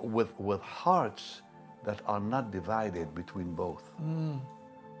with hearts that are not divided between both.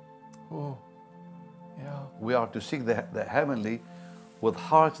 Oh, yeah. We are to seek the heavenly with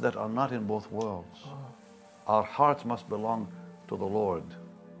hearts that are not in both worlds. Our hearts must belong to the Lord.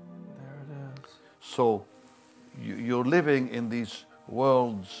 There it is. So you're living in these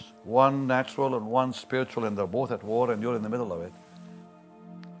worlds, one natural and one spiritual, and they're both at war, and you're in the middle of it.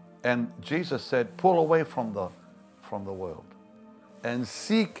 And Jesus said, pull away from the world and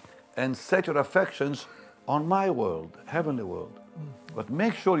seek and set your affections on my world, heavenly world. But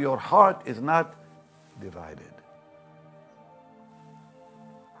make sure your heart is not divided.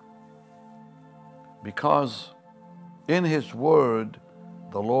 Because in His Word,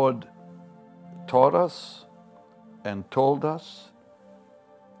 the Lord taught us and told us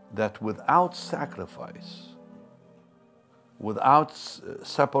that without sacrifice, without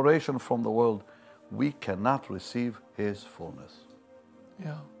separation from the world, we cannot receive His fullness.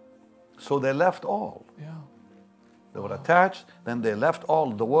 Yeah. So they left all. Yeah. They were attached, then they left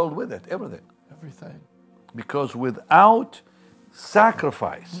all, the world with it, everything. Everything. Because without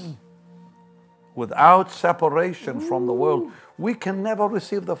sacrifice, without separation from the world, we can never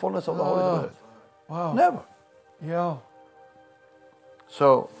receive the fullness of the Holy Spirit. Wow. Never. Yeah.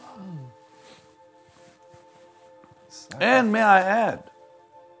 So, and may I add,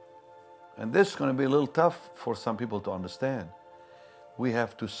 and this is going to be a little tough for some people to understand, we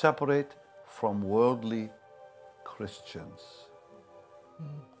have to separate from worldly Christians.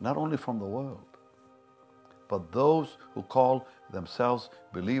 Not only from the world, but those who call themselves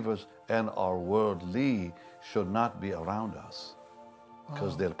believers and are worldly should not be around us,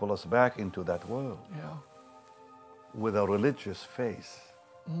 because they'll pull us back into that world. Yeah. With a religious face,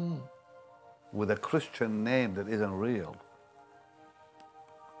 with a Christian name that isn't real.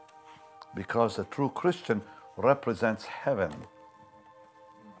 Because a true Christian represents heaven,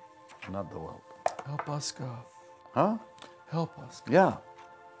 not the world. Help us, God. Huh? Help us, God. Yeah.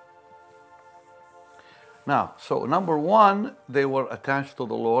 Now, so number one, they were attached to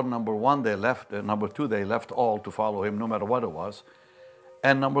the Lord. Number one, they left. Number two, they left all to follow Him, no matter what it was.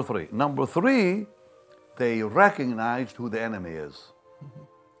 And number three, they recognized who the enemy is.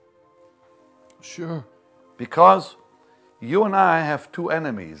 Sure. Because you and I have two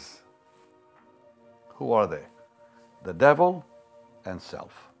enemies. Who are they? The devil and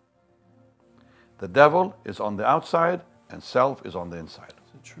self. The devil is on the outside and self is on the inside.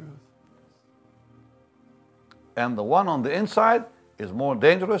 It's the truth. And the one on the inside is more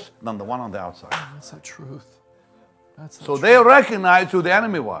dangerous than the one on the outside. That's the truth. That's the So truth. they recognized who the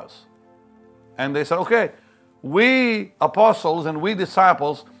enemy was. And they said, okay, we apostles and we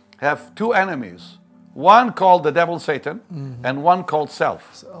disciples have two enemies. One called the devil Satan and one called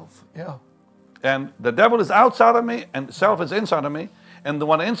self. Self. Yeah. And the devil is outside of me and self is inside of me. And the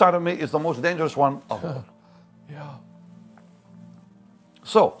one inside of me is the most dangerous one of all. Yeah.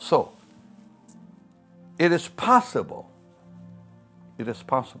 So, it is possible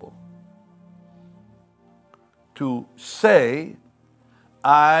to say,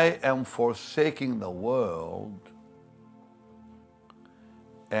 I am forsaking the world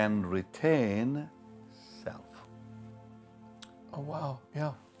and retain self. Oh, wow.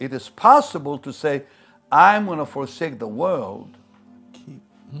 Yeah. It is possible to say, I'm going to forsake the world, Keep.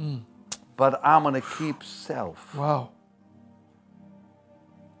 but I'm going to keep self. Wow.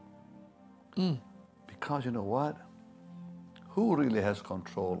 Because you know what? Who really has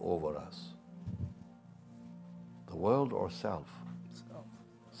control over us? The world or self? Self.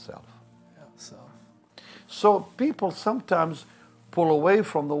 Self. Yeah. Self. So people sometimes pull away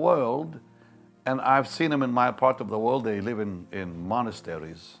from the world, and I've seen them in my part of the world. They live in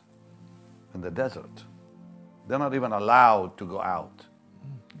monasteries in the desert. They're not even allowed to go out.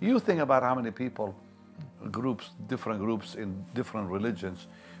 You think about how many people, different groups in different religions,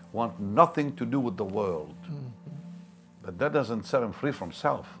 want nothing to do with the world. But that doesn't set them free from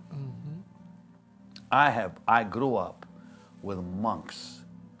self. I grew up with monks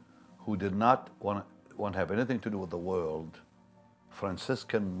who did not want to have anything to do with the world,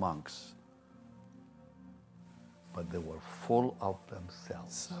 Franciscan monks, but they were full of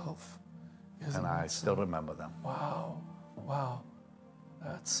themselves. Self. And I still remember them. Wow. Wow.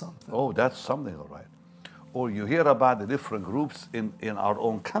 That's something. Oh, that's something, all right. Or you hear about the different groups in our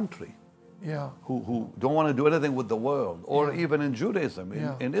own country Yeah. who don't want to do anything with the world, or even in Judaism,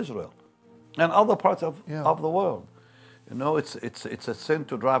 in Israel, and other parts of the world. You know, it's a sin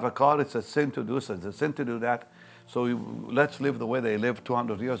to drive a car, it's a sin to do this, it's a sin to do that. So let's live the way they lived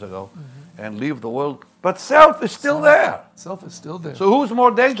 200 years ago and leave the world. But self is still there. Self is still there. So who's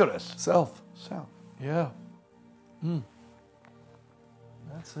more dangerous? Self. Self. Yeah.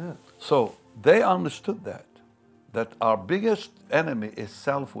 That's it. So they understood that our biggest enemy is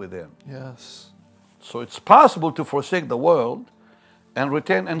self within. Yes. So it's possible to forsake the world and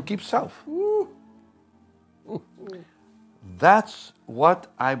retain and keep self. That's what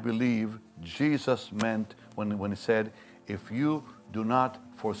I believe Jesus meant when he said, if you do not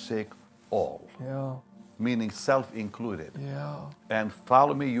forsake all, Yeah. meaning self included, Yeah. and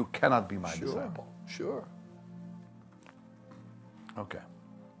follow me, you cannot be my Sure. disciple. Sure. Okay.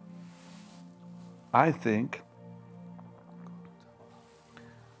 I think,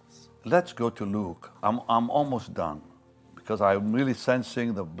 let's go to Luke. I'm almost done because I'm really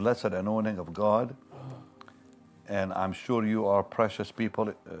sensing the blessed anointing of God. And I'm sure you are precious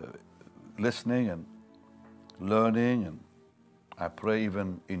people listening and learning, and I pray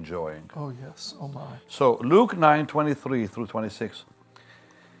even enjoying. Oh, yes. Oh, my. So Luke 9:23 through 26.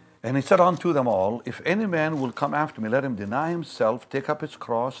 And he said unto them all, if any man will come after me, let him deny himself, take up his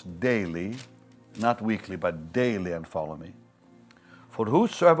cross daily, not weekly, but daily, and follow me. For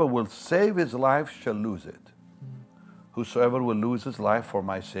whosoever will save his life shall lose it. Whosoever will lose his life for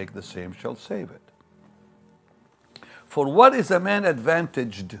my sake, the same shall save it. For what is a man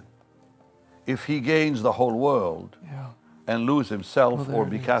advantaged if he gains the whole world Yeah. and lose himself Well, or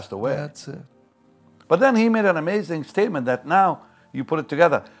there be it is. cast away? That's it. But then he made an amazing statement that now you put it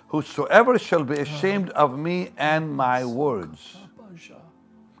together. Whosoever shall be ashamed of me and my words,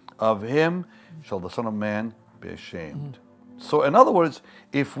 of him shall the Son of Man be ashamed. So in other words,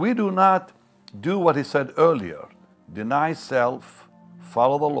 if we do not do what he said earlier, deny self,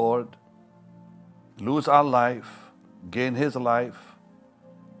 follow the Lord, lose our life, gain his life,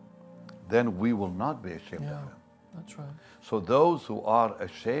 then we will not be ashamed Yeah, of him. that's right. So those who are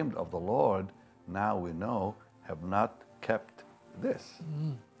ashamed of the Lord, now we know, have not kept this.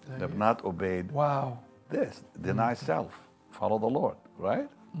 There Have you- not obeyed Wow. this. Deny self, follow the Lord, right?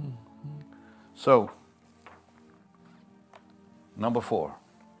 So, number 4.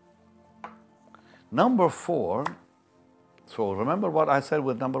 Number 4, so remember what I said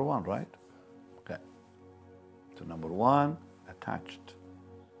with number 1, right? Okay. So number 1, attached.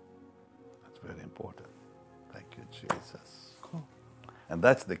 That's very important. Thank you, Jesus. Cool. And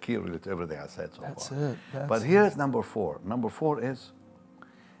that's the key really to everything I said so That's far. it. That's But it. here's number 4. Number 4 is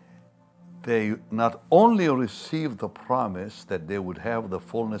they not only received the promise that they would have the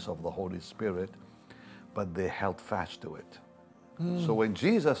fullness of the Holy Spirit, but they held fast to it. So when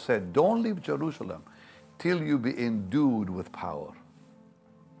Jesus said, don't leave Jerusalem till you be endued with power,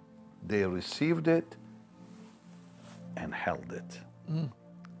 they received it and held it.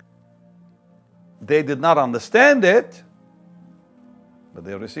 They did not understand it, but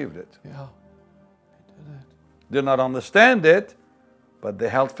they received it. Yeah. He did it. Did not understand it, but they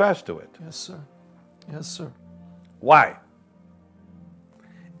held fast to it. Yes, sir. Yes, sir. Why?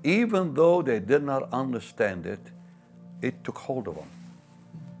 Even though they did not understand it, it took hold of them.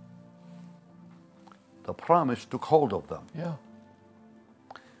 The promise took hold of them. Yeah.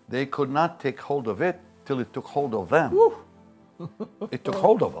 They could not take hold of it till it took hold of them. It took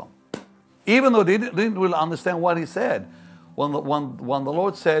hold of them. Even though they didn't really understand what he said. When the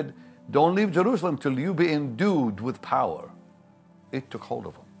Lord said, don't leave Jerusalem till you be endued with power, it took hold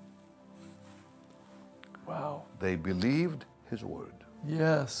of them. Wow. They believed his word.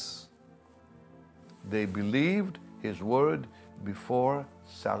 Yes. They believed his word before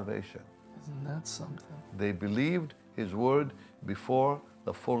salvation. Isn't that something? They believed his word before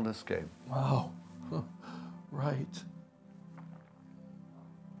the fullness came. Wow. Right.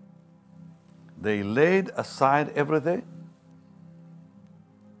 They laid aside everything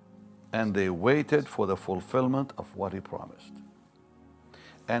and they waited for the fulfillment of what he promised.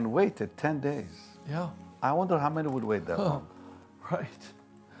 And waited 10 days. Yeah. I wonder how many would wait that long. Right.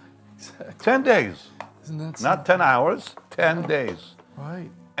 Exactly. 10 days. Isn't that something? Not 10 hours, 10 days. Right.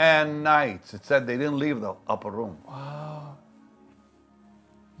 And nights. It said they didn't leave the upper room. Wow.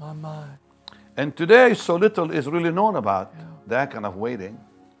 My. And today, so little is really known about Yeah. that kind of waiting.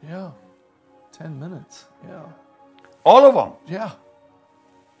 Yeah. 10 minutes. Yeah. All of them. Yeah.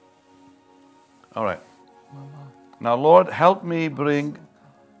 All right. My. Now, Lord, help me bring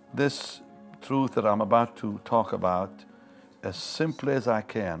this truth that I'm about to talk about as simply as I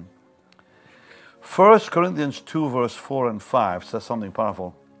can. 1 Corinthians 2, verse 4 and 5 says something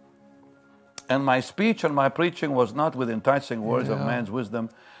powerful. And my speech and my preaching was not with enticing words of Yeah. man's wisdom,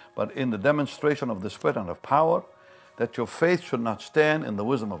 but in the demonstration of the Spirit and of power, that your faith should not stand in the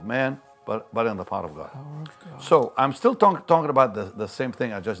wisdom of man, but in the power of God. Power of God. So I'm still talking about the same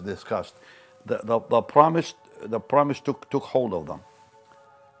thing I just discussed. The promise took hold of them.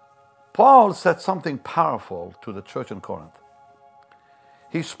 Paul said something powerful to the church in Corinth.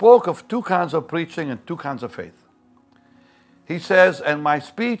 He spoke of 2 kinds of preaching and 2 kinds of faith. He says, and my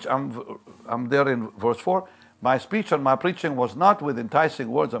speech, I'm there in verse 4, my speech and my preaching was not with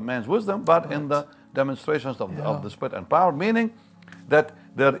enticing words of man's wisdom, but in the demonstrations of the Spirit and power, meaning that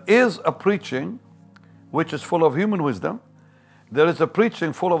there is a preaching which is full of human wisdom. There is a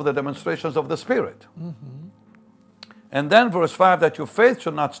preaching full of the demonstrations of the Spirit. And then verse 5, that your faith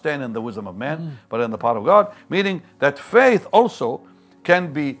should not stand in the wisdom of man, but in the power of God, meaning that faith also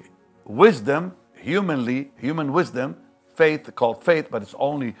can be wisdom, human wisdom, faith called faith, but it's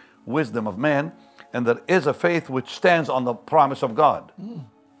only wisdom of man, and there is a faith which stands on the promise of God.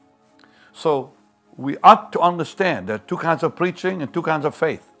 So we ought to understand there are 2 kinds of preaching and 2 kinds of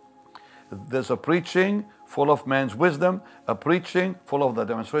faith. There's a preaching full of man's wisdom, a preaching full of the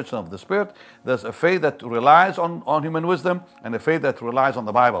demonstration of the Spirit. There's a faith that relies on human wisdom, and a faith that relies on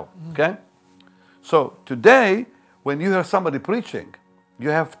the Bible. Okay? So today, when you hear somebody preaching, you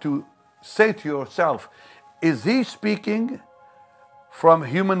have to say to yourself, is he speaking from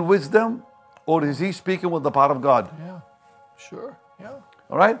human wisdom, or is he speaking with the power of God? Yeah. Sure. Yeah.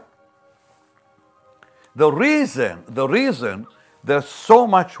 All right? The reason there's so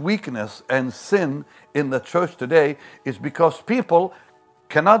much weakness and sin in the church today is because people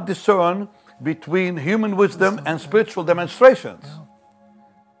cannot discern between human wisdom and spiritual demonstrations.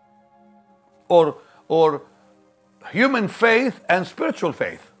 Or human faith and spiritual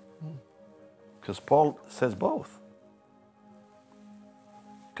faith. Because Paul says both.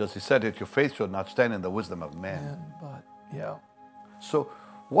 Because he said that your faith should not stand in the wisdom of man. But, yeah. So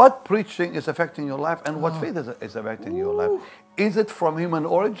what preaching is affecting your life and what faith is affecting your life? Is it from human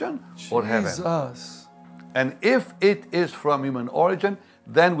origin or heaven? Jesus. And if it is from human origin,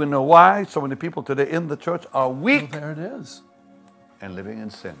 then we know why so many people today in the church are weak Well, there it is. and living in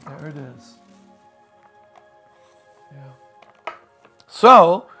sin. There it is. Yeah.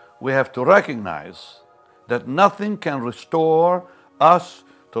 So we have to recognize that nothing can restore us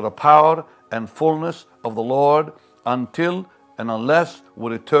to the power and fullness of the Lord until and unless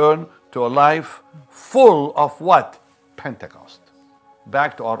we return to a life full of what? Pentecost.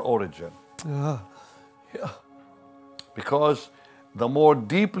 Back to our origin. Yeah. Because the more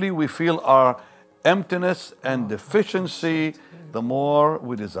deeply we feel our emptiness and deficiency, the more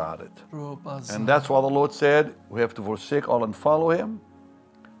we desire it. And that's why the Lord said we have to forsake all and follow Him.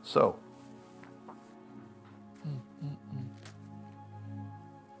 So,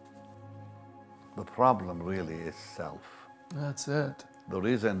 the problem really is self. That's it. The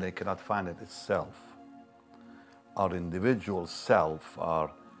reason they cannot find it is self. Our individual self,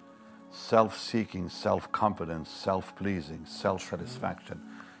 our self-seeking, self-confidence, self-pleasing, self-satisfaction,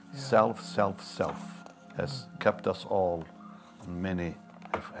 self has kept us all, many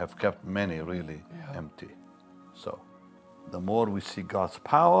have kept many really empty. So, the more we see God's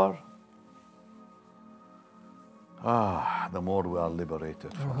power, the more we are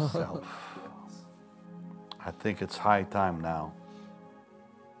liberated from self. I think it's high time now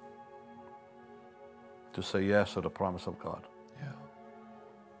to say yes to the promise of God. Yeah.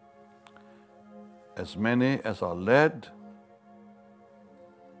 As many as are led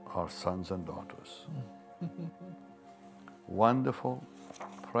are sons and daughters. Wonderful,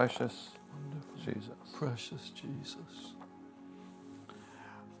 precious Jesus. Precious Jesus.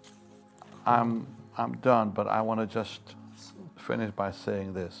 I'm done, but I want to just finish by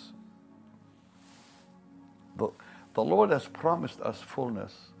saying this. The Lord has promised us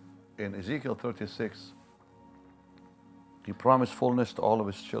fullness. In Ezekiel 36, He promised fullness to all of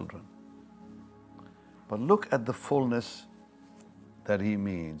His children. But look at the fullness that He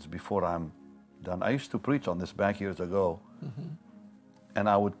means before I'm done. I used to preach on this back years ago, and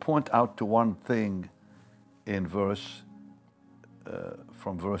I would point out to one thing in from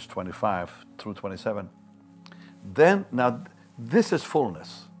verse 25 through 27. Then, now this is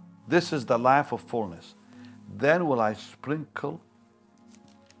fullness. This is the life of fullness. Then will I sprinkle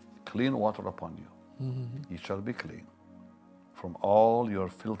clean water upon you. You shall be clean. From all your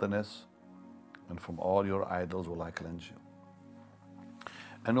filthiness and from all your idols will I cleanse you.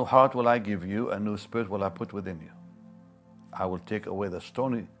 A new heart will I give you, a new spirit will I put within you. I will take away the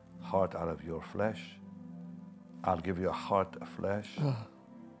stony heart out of your flesh. I'll give you a heart of flesh.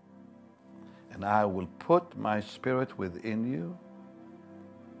 And I will put my spirit within you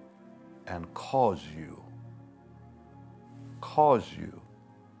and cause you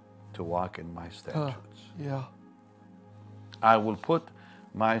to walk in my statutes. Yeah. I will put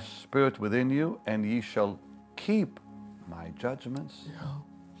my spirit within you, and ye shall keep my judgments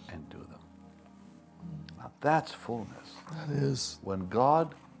and do them. Now that's fullness. That is. When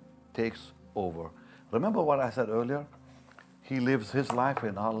God takes over. Remember what I said earlier? He lives His life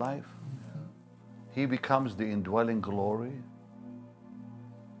in our life. He becomes the indwelling glory.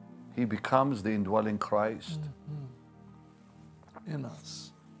 He becomes the indwelling Christ. In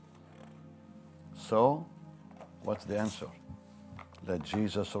us. So, what's the answer? Let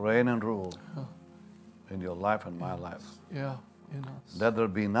Jesus reign and rule in your life and my life. Yeah, in us. Let there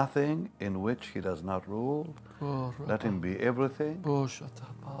be nothing in which He does not rule. Let Him be everything.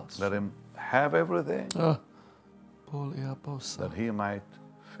 Let Him have everything. That He might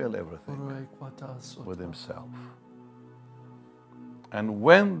fill everything with Himself. And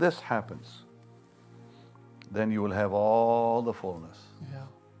when this happens, then you will have all the fullness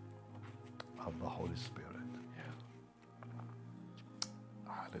of the Holy Spirit.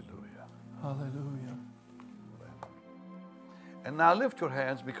 Hallelujah. Hallelujah. And now lift your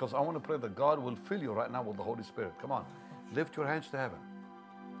hands, because I want to pray that God will fill you right now with the Holy Spirit. Come on. Lift your hands to heaven.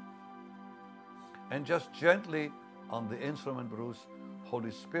 And just gently on the instrument, Bruce,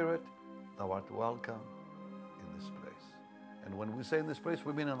 Holy Spirit, thou art welcome in this place. And when we say in this place,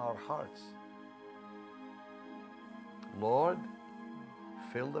 we mean in our hearts. Lord,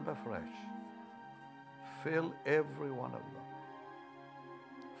 fill them afresh. Fill every one of them.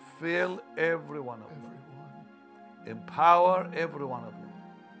 Fill every one of them. Everyone. Empower every one of them.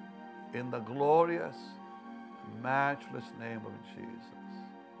 In the glorious, matchless name of Jesus.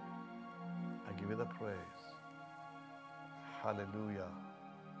 I give you the praise. Hallelujah.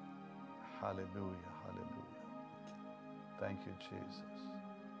 Hallelujah. Hallelujah. Thank you, Jesus.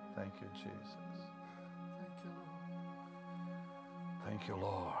 Thank you, Jesus. Thank you, Lord. Thank you,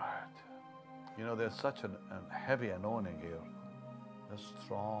 Lord. You know, there's such a heavy anointing here. It's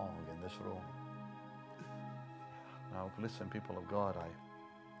strong in this room. Now, listen, people of God,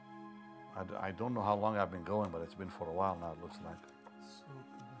 I don't know how long I've been going, but it's been for a while now, it looks like. So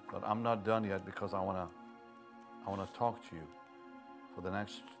good. But I'm not done yet because I want to talk to you for the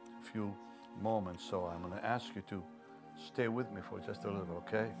next few moments. So I'm going to ask you to stay with me for just a little bit,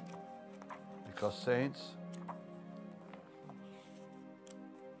 okay? Because saints,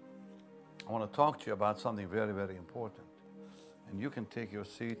 I want to talk to you about something very, very important. And you can take your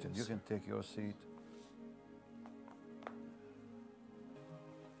seat, and you can take your seat.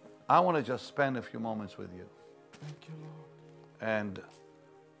 I want to just spend a few moments with you. Thank you, Lord. And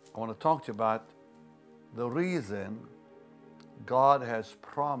I want to talk to you about the reason God has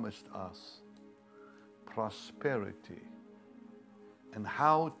promised us prosperity and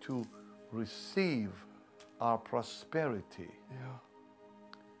how to receive our prosperity. Yeah.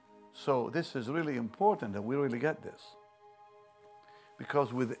 So this is really important that we really get this.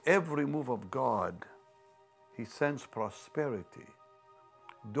 Because with every move of God, He sends prosperity.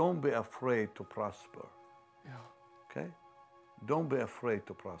 Don't be afraid to prosper. Yeah. Okay? Don't be afraid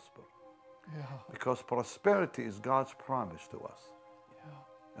to prosper. Yeah. Because prosperity is God's promise to us. Yeah.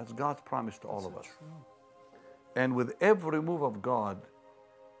 That's God's promise to all of us. True. And with every move of God,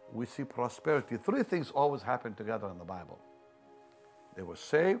 we see prosperity. Three things always happen together in the Bible. They were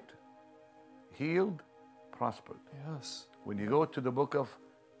saved, healed, prospered. Yes. When you go to the book of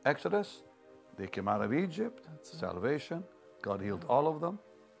Exodus, they came out of Egypt, salvation, God healed all of them,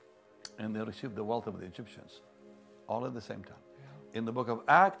 and they received the wealth of the Egyptians, all at the same time. Yeah. In the book of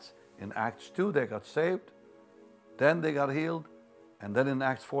Acts, in Acts 2, they got saved, then they got healed, and then in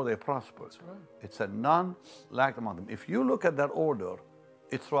Acts 4, they prospered. That's right. It said none lacked among them. If you look at that order,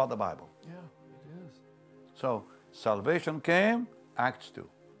 it's throughout the Bible. Yeah, it is. So salvation came, Acts 2.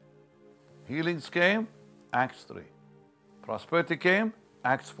 Healings came, Acts 3. Prosperity came,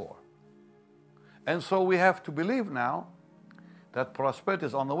 Acts 4. And so we have to believe now that prosperity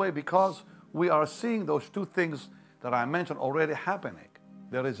is on the way because we are seeing those two things that I mentioned already happening.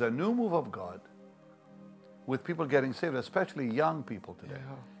 There is a new move of God with people getting saved, especially young people today.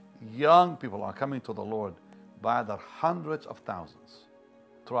 Yeah. Young people are coming to the Lord by the hundreds of thousands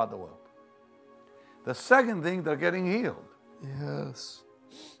throughout the world. The second thing, they're getting healed. Yes.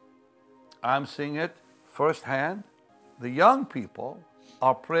 I'm seeing it firsthand. The young people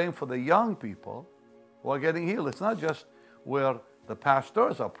are praying for the young people who are getting healed. It's not just where the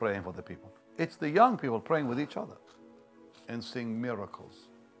pastors are praying for the people. It's the young people praying with each other and seeing miracles.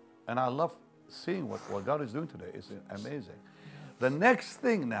 And I love seeing what God is doing today. It's amazing. The next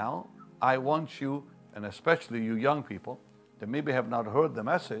thing now, I want you, and especially you young people, that maybe have not heard the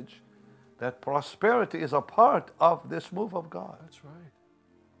message, that prosperity is a part of this move of God. That's right.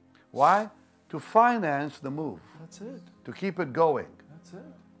 Why? To finance the move. That's it. To keep it going. That's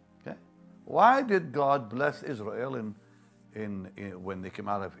it. Okay? Why did God bless Israel when they came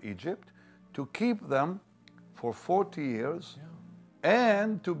out of Egypt? To keep them for 40 years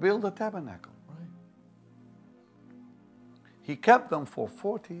and to build a tabernacle. Right. He kept them for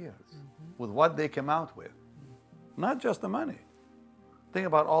 40 years with what they came out with. Not just the money. Think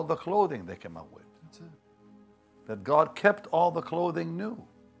about all the clothing they came out with. That's it. That God kept all the clothing new.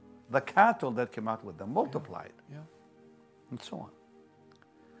 The cattle that came out with them multiplied. Yeah. And so on.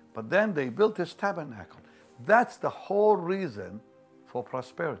 But then they built this tabernacle. That's the whole reason for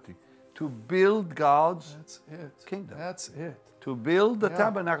prosperity. To build God's That's it. kingdom. That's it. To build the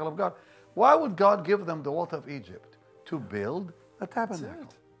tabernacle of God. Why would God give them the wealth of Egypt? To build a tabernacle.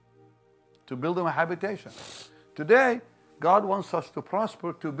 That's it. To build them a habitation. Today, God wants us to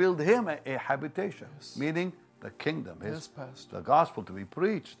prosper to build Him a habitation. Yes. Meaning the kingdom, Yes, Pastor. the gospel to be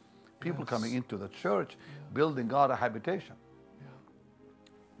preached. People Yes. coming into the church, building God a habitation. Yeah.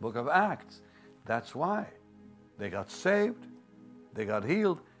 Book of Acts. That's why they got saved, they got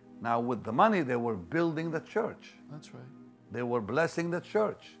healed. Now with the money, they were building the church. That's right. They were blessing the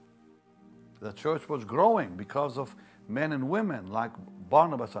church. The church was growing because of men and women like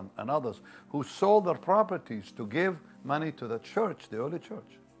Barnabas and others who sold their properties to give money to the church, the early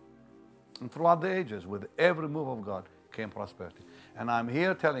church. And throughout the ages, with every move of God, came prosperity. And I'm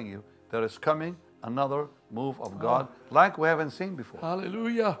here telling you, there is coming another move of God like we haven't seen before.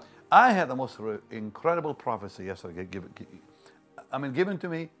 Hallelujah. I had the most incredible prophecy yesterday given to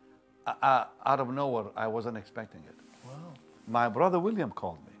me out of nowhere. I wasn't expecting it. Wow. My brother William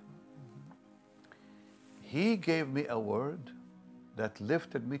called me. He gave me a word that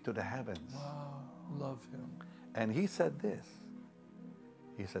lifted me to the heavens. Wow. Love him. And he said this.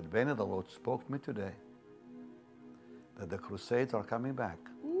 He said, Benny, the Lord spoke to me today that the crusades are coming back.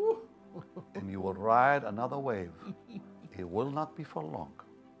 And you will ride another wave. It will not be for long.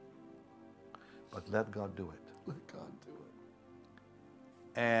 But let God do it. Let God do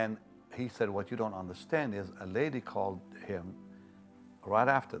it. And he said, what you don't understand is a lady called him right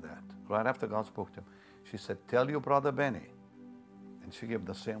after that, right after God spoke to him. She said, tell your brother Benny. And she gave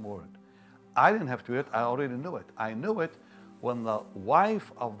the same word. I didn't have to do it. I already knew it. I knew it when the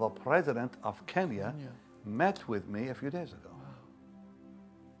wife of the president of Kenya met with me a few days ago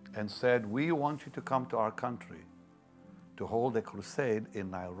and said, we want you to come to our country to hold a crusade in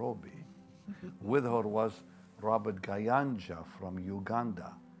Nairobi. With her was Robert Gayanja from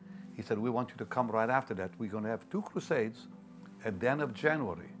Uganda. He said, we want you to come right after that. We're going to have 2 crusades at the end of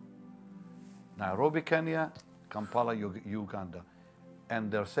January. Nairobi, Kenya, Kampala, Uganda.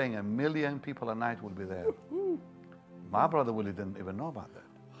 And they're saying 1 million people a night will be there. My brother Willie didn't even know about that.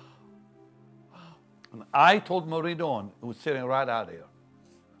 And I told Marie Dawn, who's sitting right out here,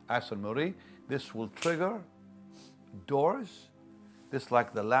 I said, Marie, this will trigger doors. This is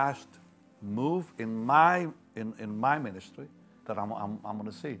like the last move in my ministry that I'm going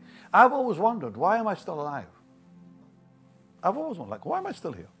to see. I've always wondered, why am I still alive? I've always wondered, like, why am I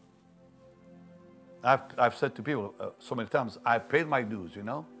still here? I've said to people so many times, I paid my dues, you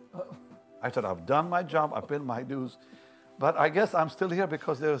know. I said, I've done my job, I paid my dues. But I guess I'm still here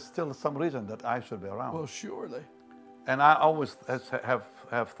because there's still some reason that I should be around. Well, surely. And I always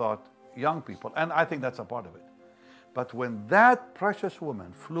have thought young people, and I think that's a part of it. But when that precious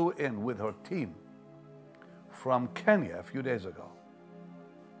woman flew in with her team from Kenya a few days ago,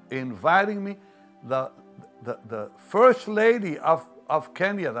 inviting me, the first lady of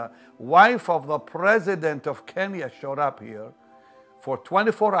Kenya, the wife of the president of Kenya, showed up here for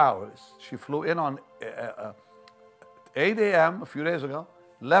 24 hours. She flew in on 8 a.m. a few days ago,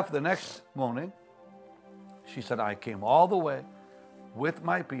 left the next morning. She said, I came all the way with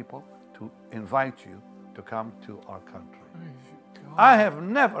my people to invite you to come to our country. I have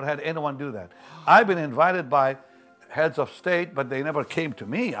never had anyone do that. I've been invited by heads of state, but they never came to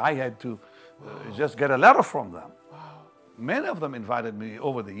me. I had to just get a letter from them. Many of them invited me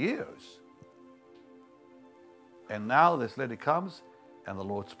over the years. And now this lady comes, and the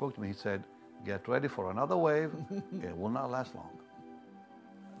Lord spoke to me. He said, get ready for another wave. It will not last long.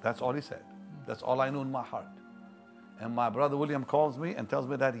 That's all he said. That's all I knew in my heart. And my brother William calls me and tells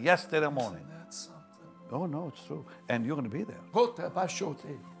me that yesterday morning. That's something. Oh, no, it's true. And you're going to be there.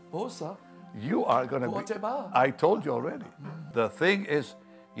 You are going to be. I told you already. The thing is,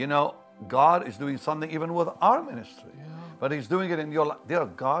 you know, God is doing something even with our ministry. But he's doing it in your life. Dear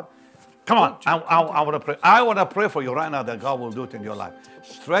God, come on. I want to pray. I want to pray for you right now that God will do it in your life.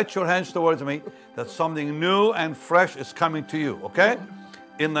 Stretch your hands towards me that something new and fresh is coming to you, okay?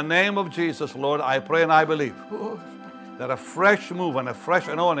 In the name of Jesus, Lord, I pray and I believe that a fresh move and a fresh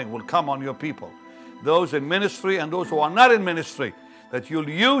anointing will come on your people. Those in ministry and those who are not in ministry, that you'll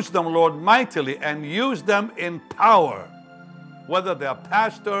use them, Lord, mightily and use them in power, whether they are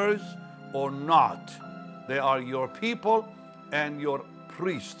pastors or not. They are your people and your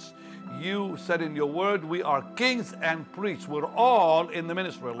priests. You said in your word, we are kings and priests. We're all in the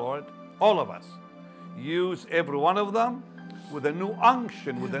ministry, Lord, all of us. Use every one of them with a new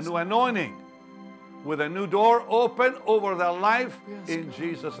unction, with a new anointing, with a new door open over their life in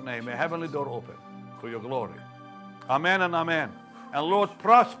Jesus' name. A heavenly door open for your glory. Amen and amen. And Lord,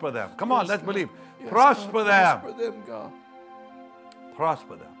 prosper them. Come on, let's believe. Prosper them. Prosper them, God.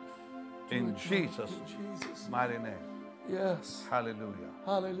 Prosper them. In Jesus' mighty name. Yes. Hallelujah.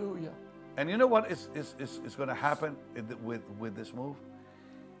 Hallelujah. And you know what is going to happen with this move?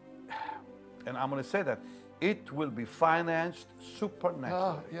 And I'm going to say that it will be financed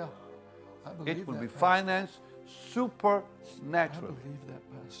supernaturally. Yeah. I believe It will that, be Pastor. financed I supernaturally. believe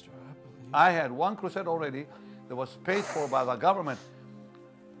that, Pastor. I believe I had one crusade already that was paid for by the government.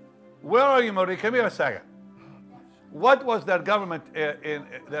 Where are you, Marie? Come here a second. What was that government in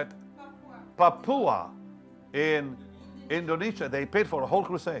that Papua in Indonesia? They paid for a whole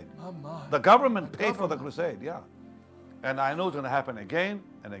crusade. The government paid for the crusade, yeah. And I know it's going to happen again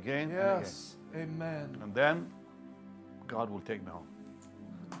and again and again. Yes. Amen. And then God will take me home.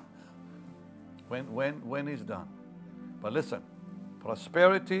 When he's done. But listen,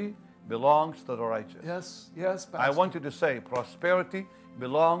 prosperity belongs to the righteous. Yes, yes, Pastor. I want you to say, prosperity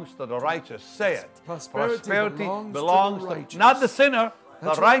belongs to the righteous. Say it. Prosperity belongs to the righteous. Not the sinner,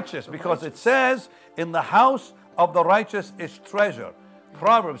 That's the right, righteous. the Because righteous. it says, in the house of the righteous is treasure.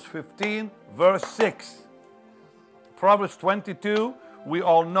 Proverbs 15, verse 6. Proverbs 22, we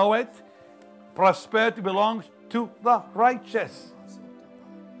all know it. Prosperity belongs to the righteous.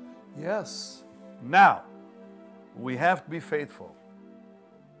 Yes. Now, we have to be faithful.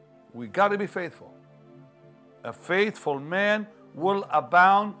 We got to be faithful. A faithful man will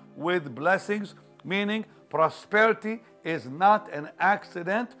abound with blessings, meaning prosperity is not an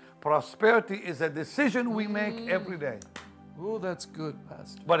accident. Prosperity is a decision we make every day. Oh, that's good,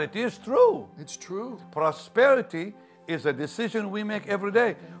 Pastor. But it is true. It's true. Prosperity is a decision we make every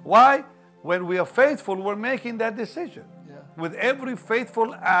day. Why? When we are faithful, we're making that decision. Yeah. With every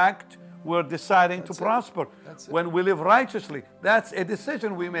faithful act, we're deciding to prosper. That's it. When we live righteously, that's a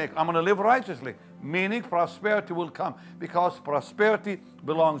decision we make. I'm going to live righteously, meaning prosperity will come, because prosperity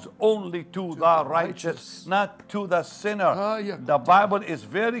belongs only to the righteous, not to the sinner. yeah. The Bible is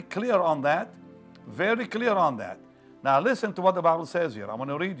very clear on that. Very clear on that. Now listen to what the Bible says here. I'm going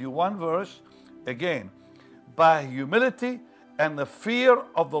to read you one verse again. By humility and the fear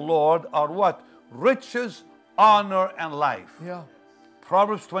of the Lord are what? Riches, honor, and life. Yeah.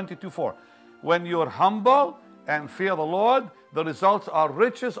 Proverbs 22:4. When you're humble and fear the Lord, the results are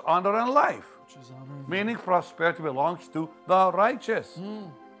riches, honor, and life. Which is honor. Meaning prosperity belongs to the righteous.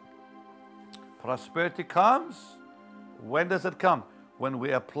 Prosperity comes. When does it come? When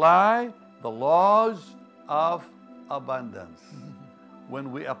we apply the laws of abundance.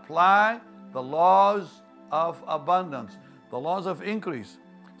 When we apply the laws of abundance, the laws of increase.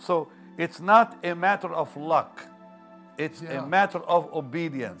 So it's not a matter of luck. It's a matter of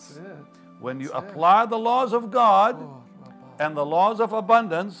obedience. That's it. When you apply the laws of God Oh, Rabbi. and the laws of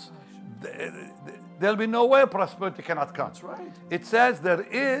abundance, there'll be no way prosperity cannot come. That's right. It says there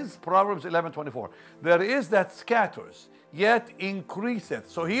is, Proverbs 11:24, there is that scatters, yet increaseth.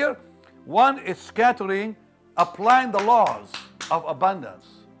 So here, one is scattering, applying the laws of abundance,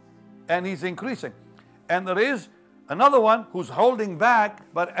 and he's increasing. And there is another one who's holding back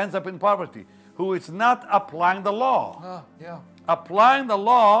but ends up in poverty, who is not applying the law. Yeah. Applying the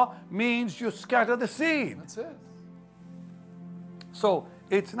law means you scatter the seed. That's it. So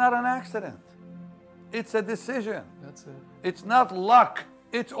it's not an accident. It's a decision. That's it. It's not luck.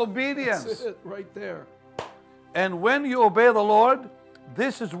 It's obedience. That's it. Right there. And when you obey the Lord,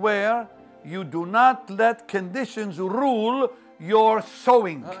 this is where you do not let conditions rule your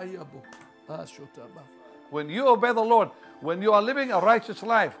sowing. Ayabu. Ashotaba. When you obey the Lord, when you are living a righteous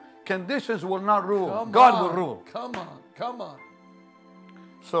life, conditions will not rule. Come God on. will rule. Come on. Come on.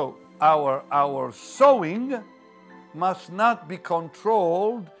 So our sowing must not be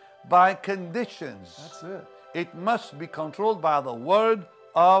controlled by conditions. That's it. It must be controlled by the word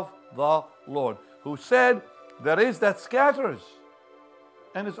of the Lord, who said, there is that scatters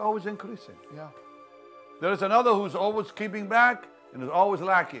and is always increasing. Yeah. There is another who's always keeping back and is always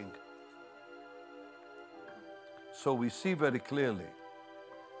lacking. So we see very clearly.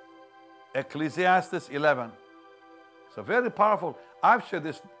 Ecclesiastes 11. So very powerful. I've shared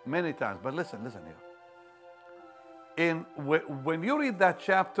this many times, but listen here. When you read that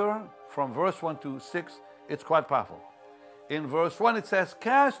chapter from verse 1 to 6, it's quite powerful. In verse 1 it says,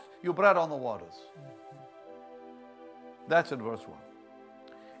 cast your bread on the waters. That's in verse 1.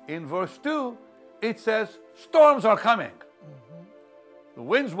 In verse 2, it says, storms are coming. The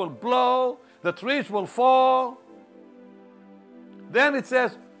winds will blow, the trees will fall. Then it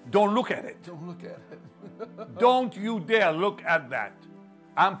says, don't look at it. Don't look at it. Don't you dare look at that.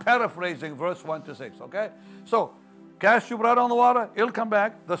 I'm paraphrasing verse 1 to 6, okay? So, cast your bread on the water, it'll come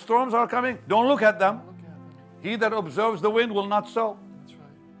back. The storms are coming, don't look at them. Look at it. He that observes the wind will not sow. That's right.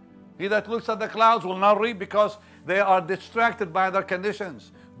 He that looks at the clouds will not reap, because they are distracted by their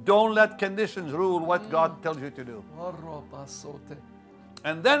conditions. Don't let conditions rule what God tells you to do. Arabasote.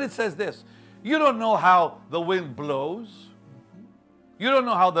 And then it says this, you don't know how the wind blows. You don't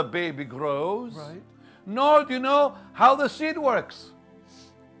know how the baby grows. Right. Nor do you know how the seed works.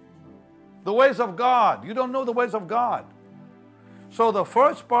 The ways of God. You don't know the ways of God. So the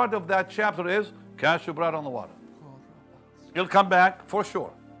first part of that chapter is, cast your bread on the water. It'll come back for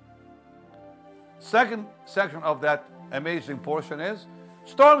sure. Second section of that amazing portion is,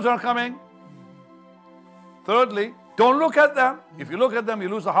 storms are coming. Thirdly, don't look at them. If you look at them, you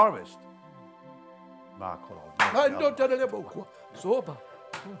lose the harvest. Soba.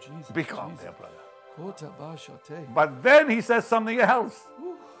 Oh, Jesus. Be calm Jesus. there, brother. Kotabashate. But then he says something else.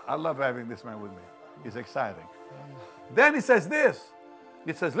 I love having this man with me. He's exciting. Then he says this,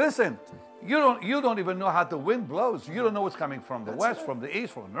 He says, listen, you don't even know how the wind blows. You don't know what's coming from the west, from the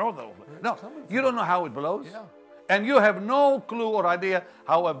east, from the north. No, you don't know how it blows. Yeah. And you have no clue or idea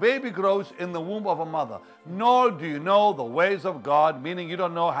how a baby grows in the womb of a mother. Nor do you know the ways of God, meaning you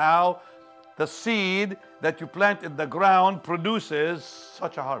don't know how the seed that you plant in the ground produces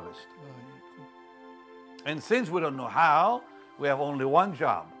such a harvest. And since we don't know how, we have only one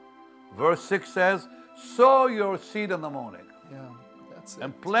job. Verse 6 says, sow your seed in the morning. Yeah, that's it.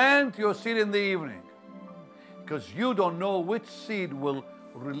 And plant your seed in the evening. Because you don't know which seed will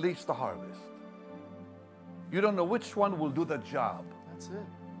release the harvest. You don't know which one will do the job. That's it.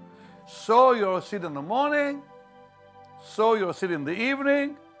 Sow your seed in the morning, sow your seed in the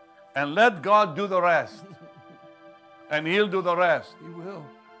evening, and let God do the rest. And He'll do the rest. He will.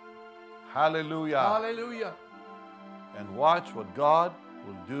 Hallelujah. Hallelujah. And watch what God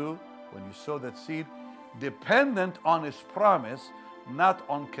will do when you sow that seed, dependent on His promise, not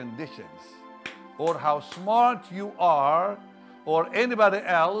on conditions, or how smart you are, or anybody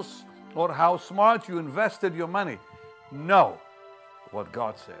else, or how smart you invested your money. No, what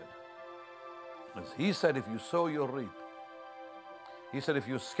God said. As He said, if you sow, you'll reap. He said, if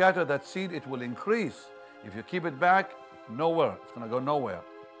you scatter that seed, it will increase. If you keep it back, nowhere. It's going to go nowhere.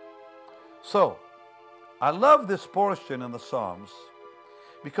 So, I love this portion in the Psalms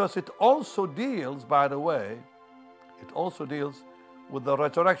because it also deals, by the way, it also deals with the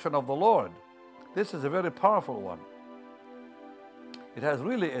resurrection of the Lord. This is a very powerful one. It has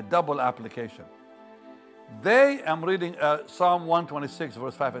really a double application. I'm reading Psalm 126,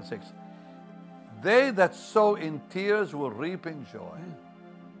 verse 5 and 6. They that sow in tears will reap in joy.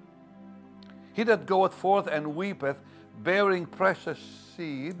 He that goeth forth and weepeth, bearing precious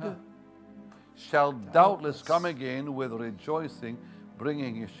seed, shall doubtless come again with rejoicing,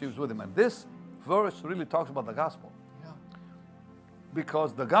 bringing his sheaves with him. And this verse really talks about the gospel. Yeah.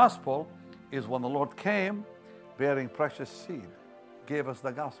 Because the gospel is when the Lord came, bearing precious seed, gave us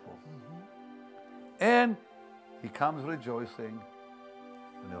the gospel. And He comes rejoicing,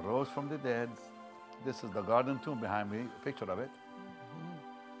 and He rose from the dead. This is the garden tomb behind me, a picture of it.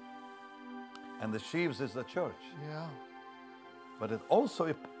 And the sheaves is the church. Yeah. But it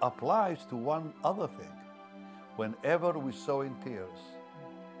also applies to one other thing. Whenever we sow in tears,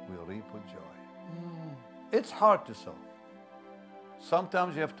 we reap with joy. It's hard to sow.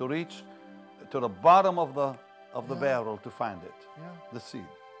 Sometimes you have to reach to the bottom of the barrel to find it, the seed.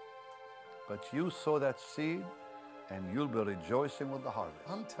 But you sow that seed, and you'll be rejoicing with the harvest.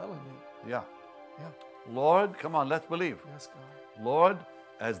 I'm telling you. Yeah. Yeah. Lord, come on, let's believe. Yes, God. Lord,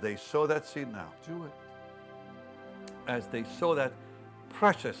 as they sow that seed now, Do it. as they sow that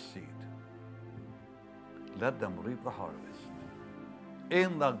precious seed, let them reap the harvest.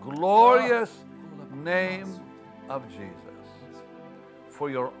 In the glorious name of Jesus. For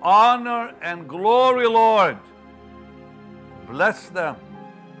your honor and glory, Lord, bless them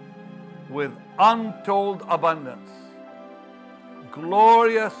with untold abundance,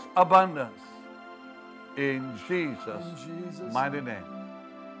 glorious abundance, in Jesus' mighty name.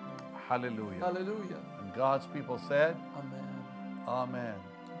 Hallelujah. Hallelujah. And God's people said, Amen. Amen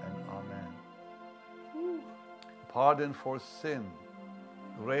and amen. Pardon for sin.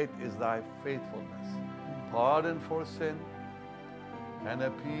 Great is thy faithfulness. Pardon for sin, and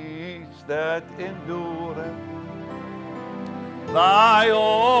a peace that endureth. Thy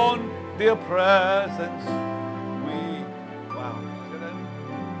own dear presence we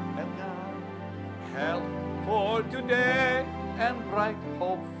and God, health for today and bright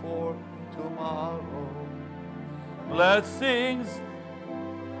hope for tomorrow. Blessings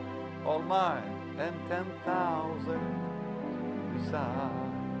all mine and 10,000 beside.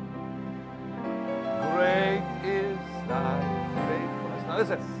 Great is thy faithfulness. Now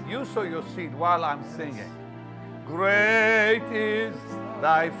listen, you sow your seed while I'm singing. Great is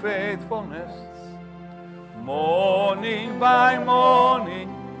thy faithfulness. Morning by morning,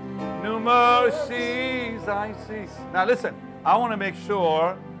 new mercies I see. Now listen, I want to make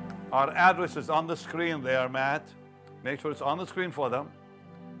sure our address is on the screen there, Matt. Make sure it's on the screen for them.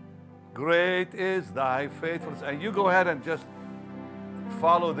 Great is thy faithfulness. And you go ahead and just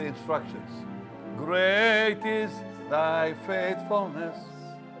follow the instructions. Great is thy faithfulness.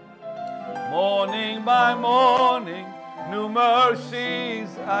 Morning by morning, new mercies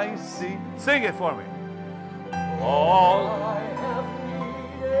I see. Sing it for me. All I have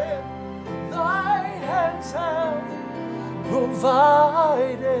needed, thy hands have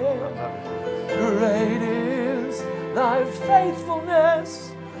provided. Great is thy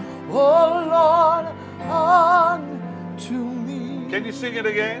faithfulness, O Lord, unto me. Can you sing it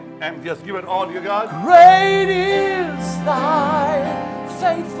again and just give it all you got? Great is thy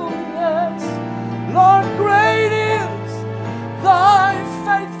faithfulness. Lord, great is thy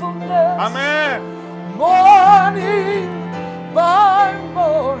faithfulness. Amen. Morning by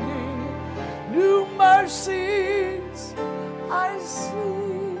morning, new mercies I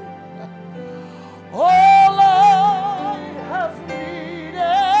see. All I have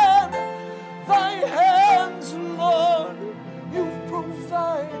needed, thy hands, Lord, you've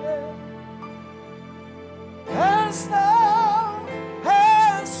provided. As thou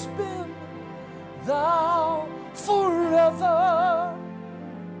hast been, thou forever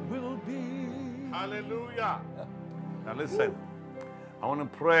will be. Hallelujah. Now listen, I want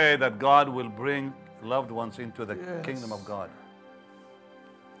to pray that God will bring loved ones into the kingdom of God.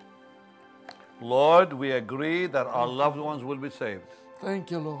 Lord, we agree that our loved ones will be saved.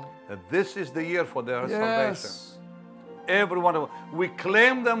 Thank you, Lord. That this is the year for their Yes. salvation. Every one of them. We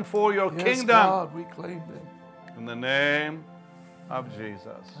claim them for your Yes, kingdom. God, we claim them. In the name of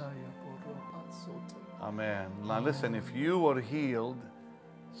Jesus. Amen. Now listen, if you were healed,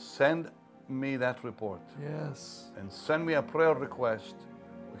 send me that report. Yes. And send me a prayer request.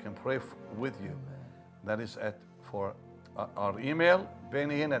 We can pray with you. That is for our email,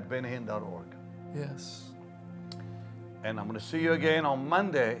 bennyhinn@bennyhinn.org. Yes. And I'm going to see you again on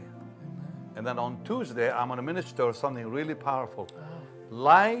Monday. Amen. And then on Tuesday, I'm going to minister something really powerful.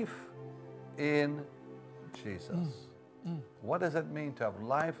 Life in Jesus. What does it mean to have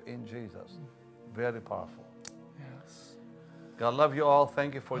life in Jesus? Very powerful. Yes. God love you all.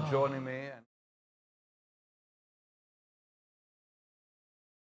 Thank you for joining me.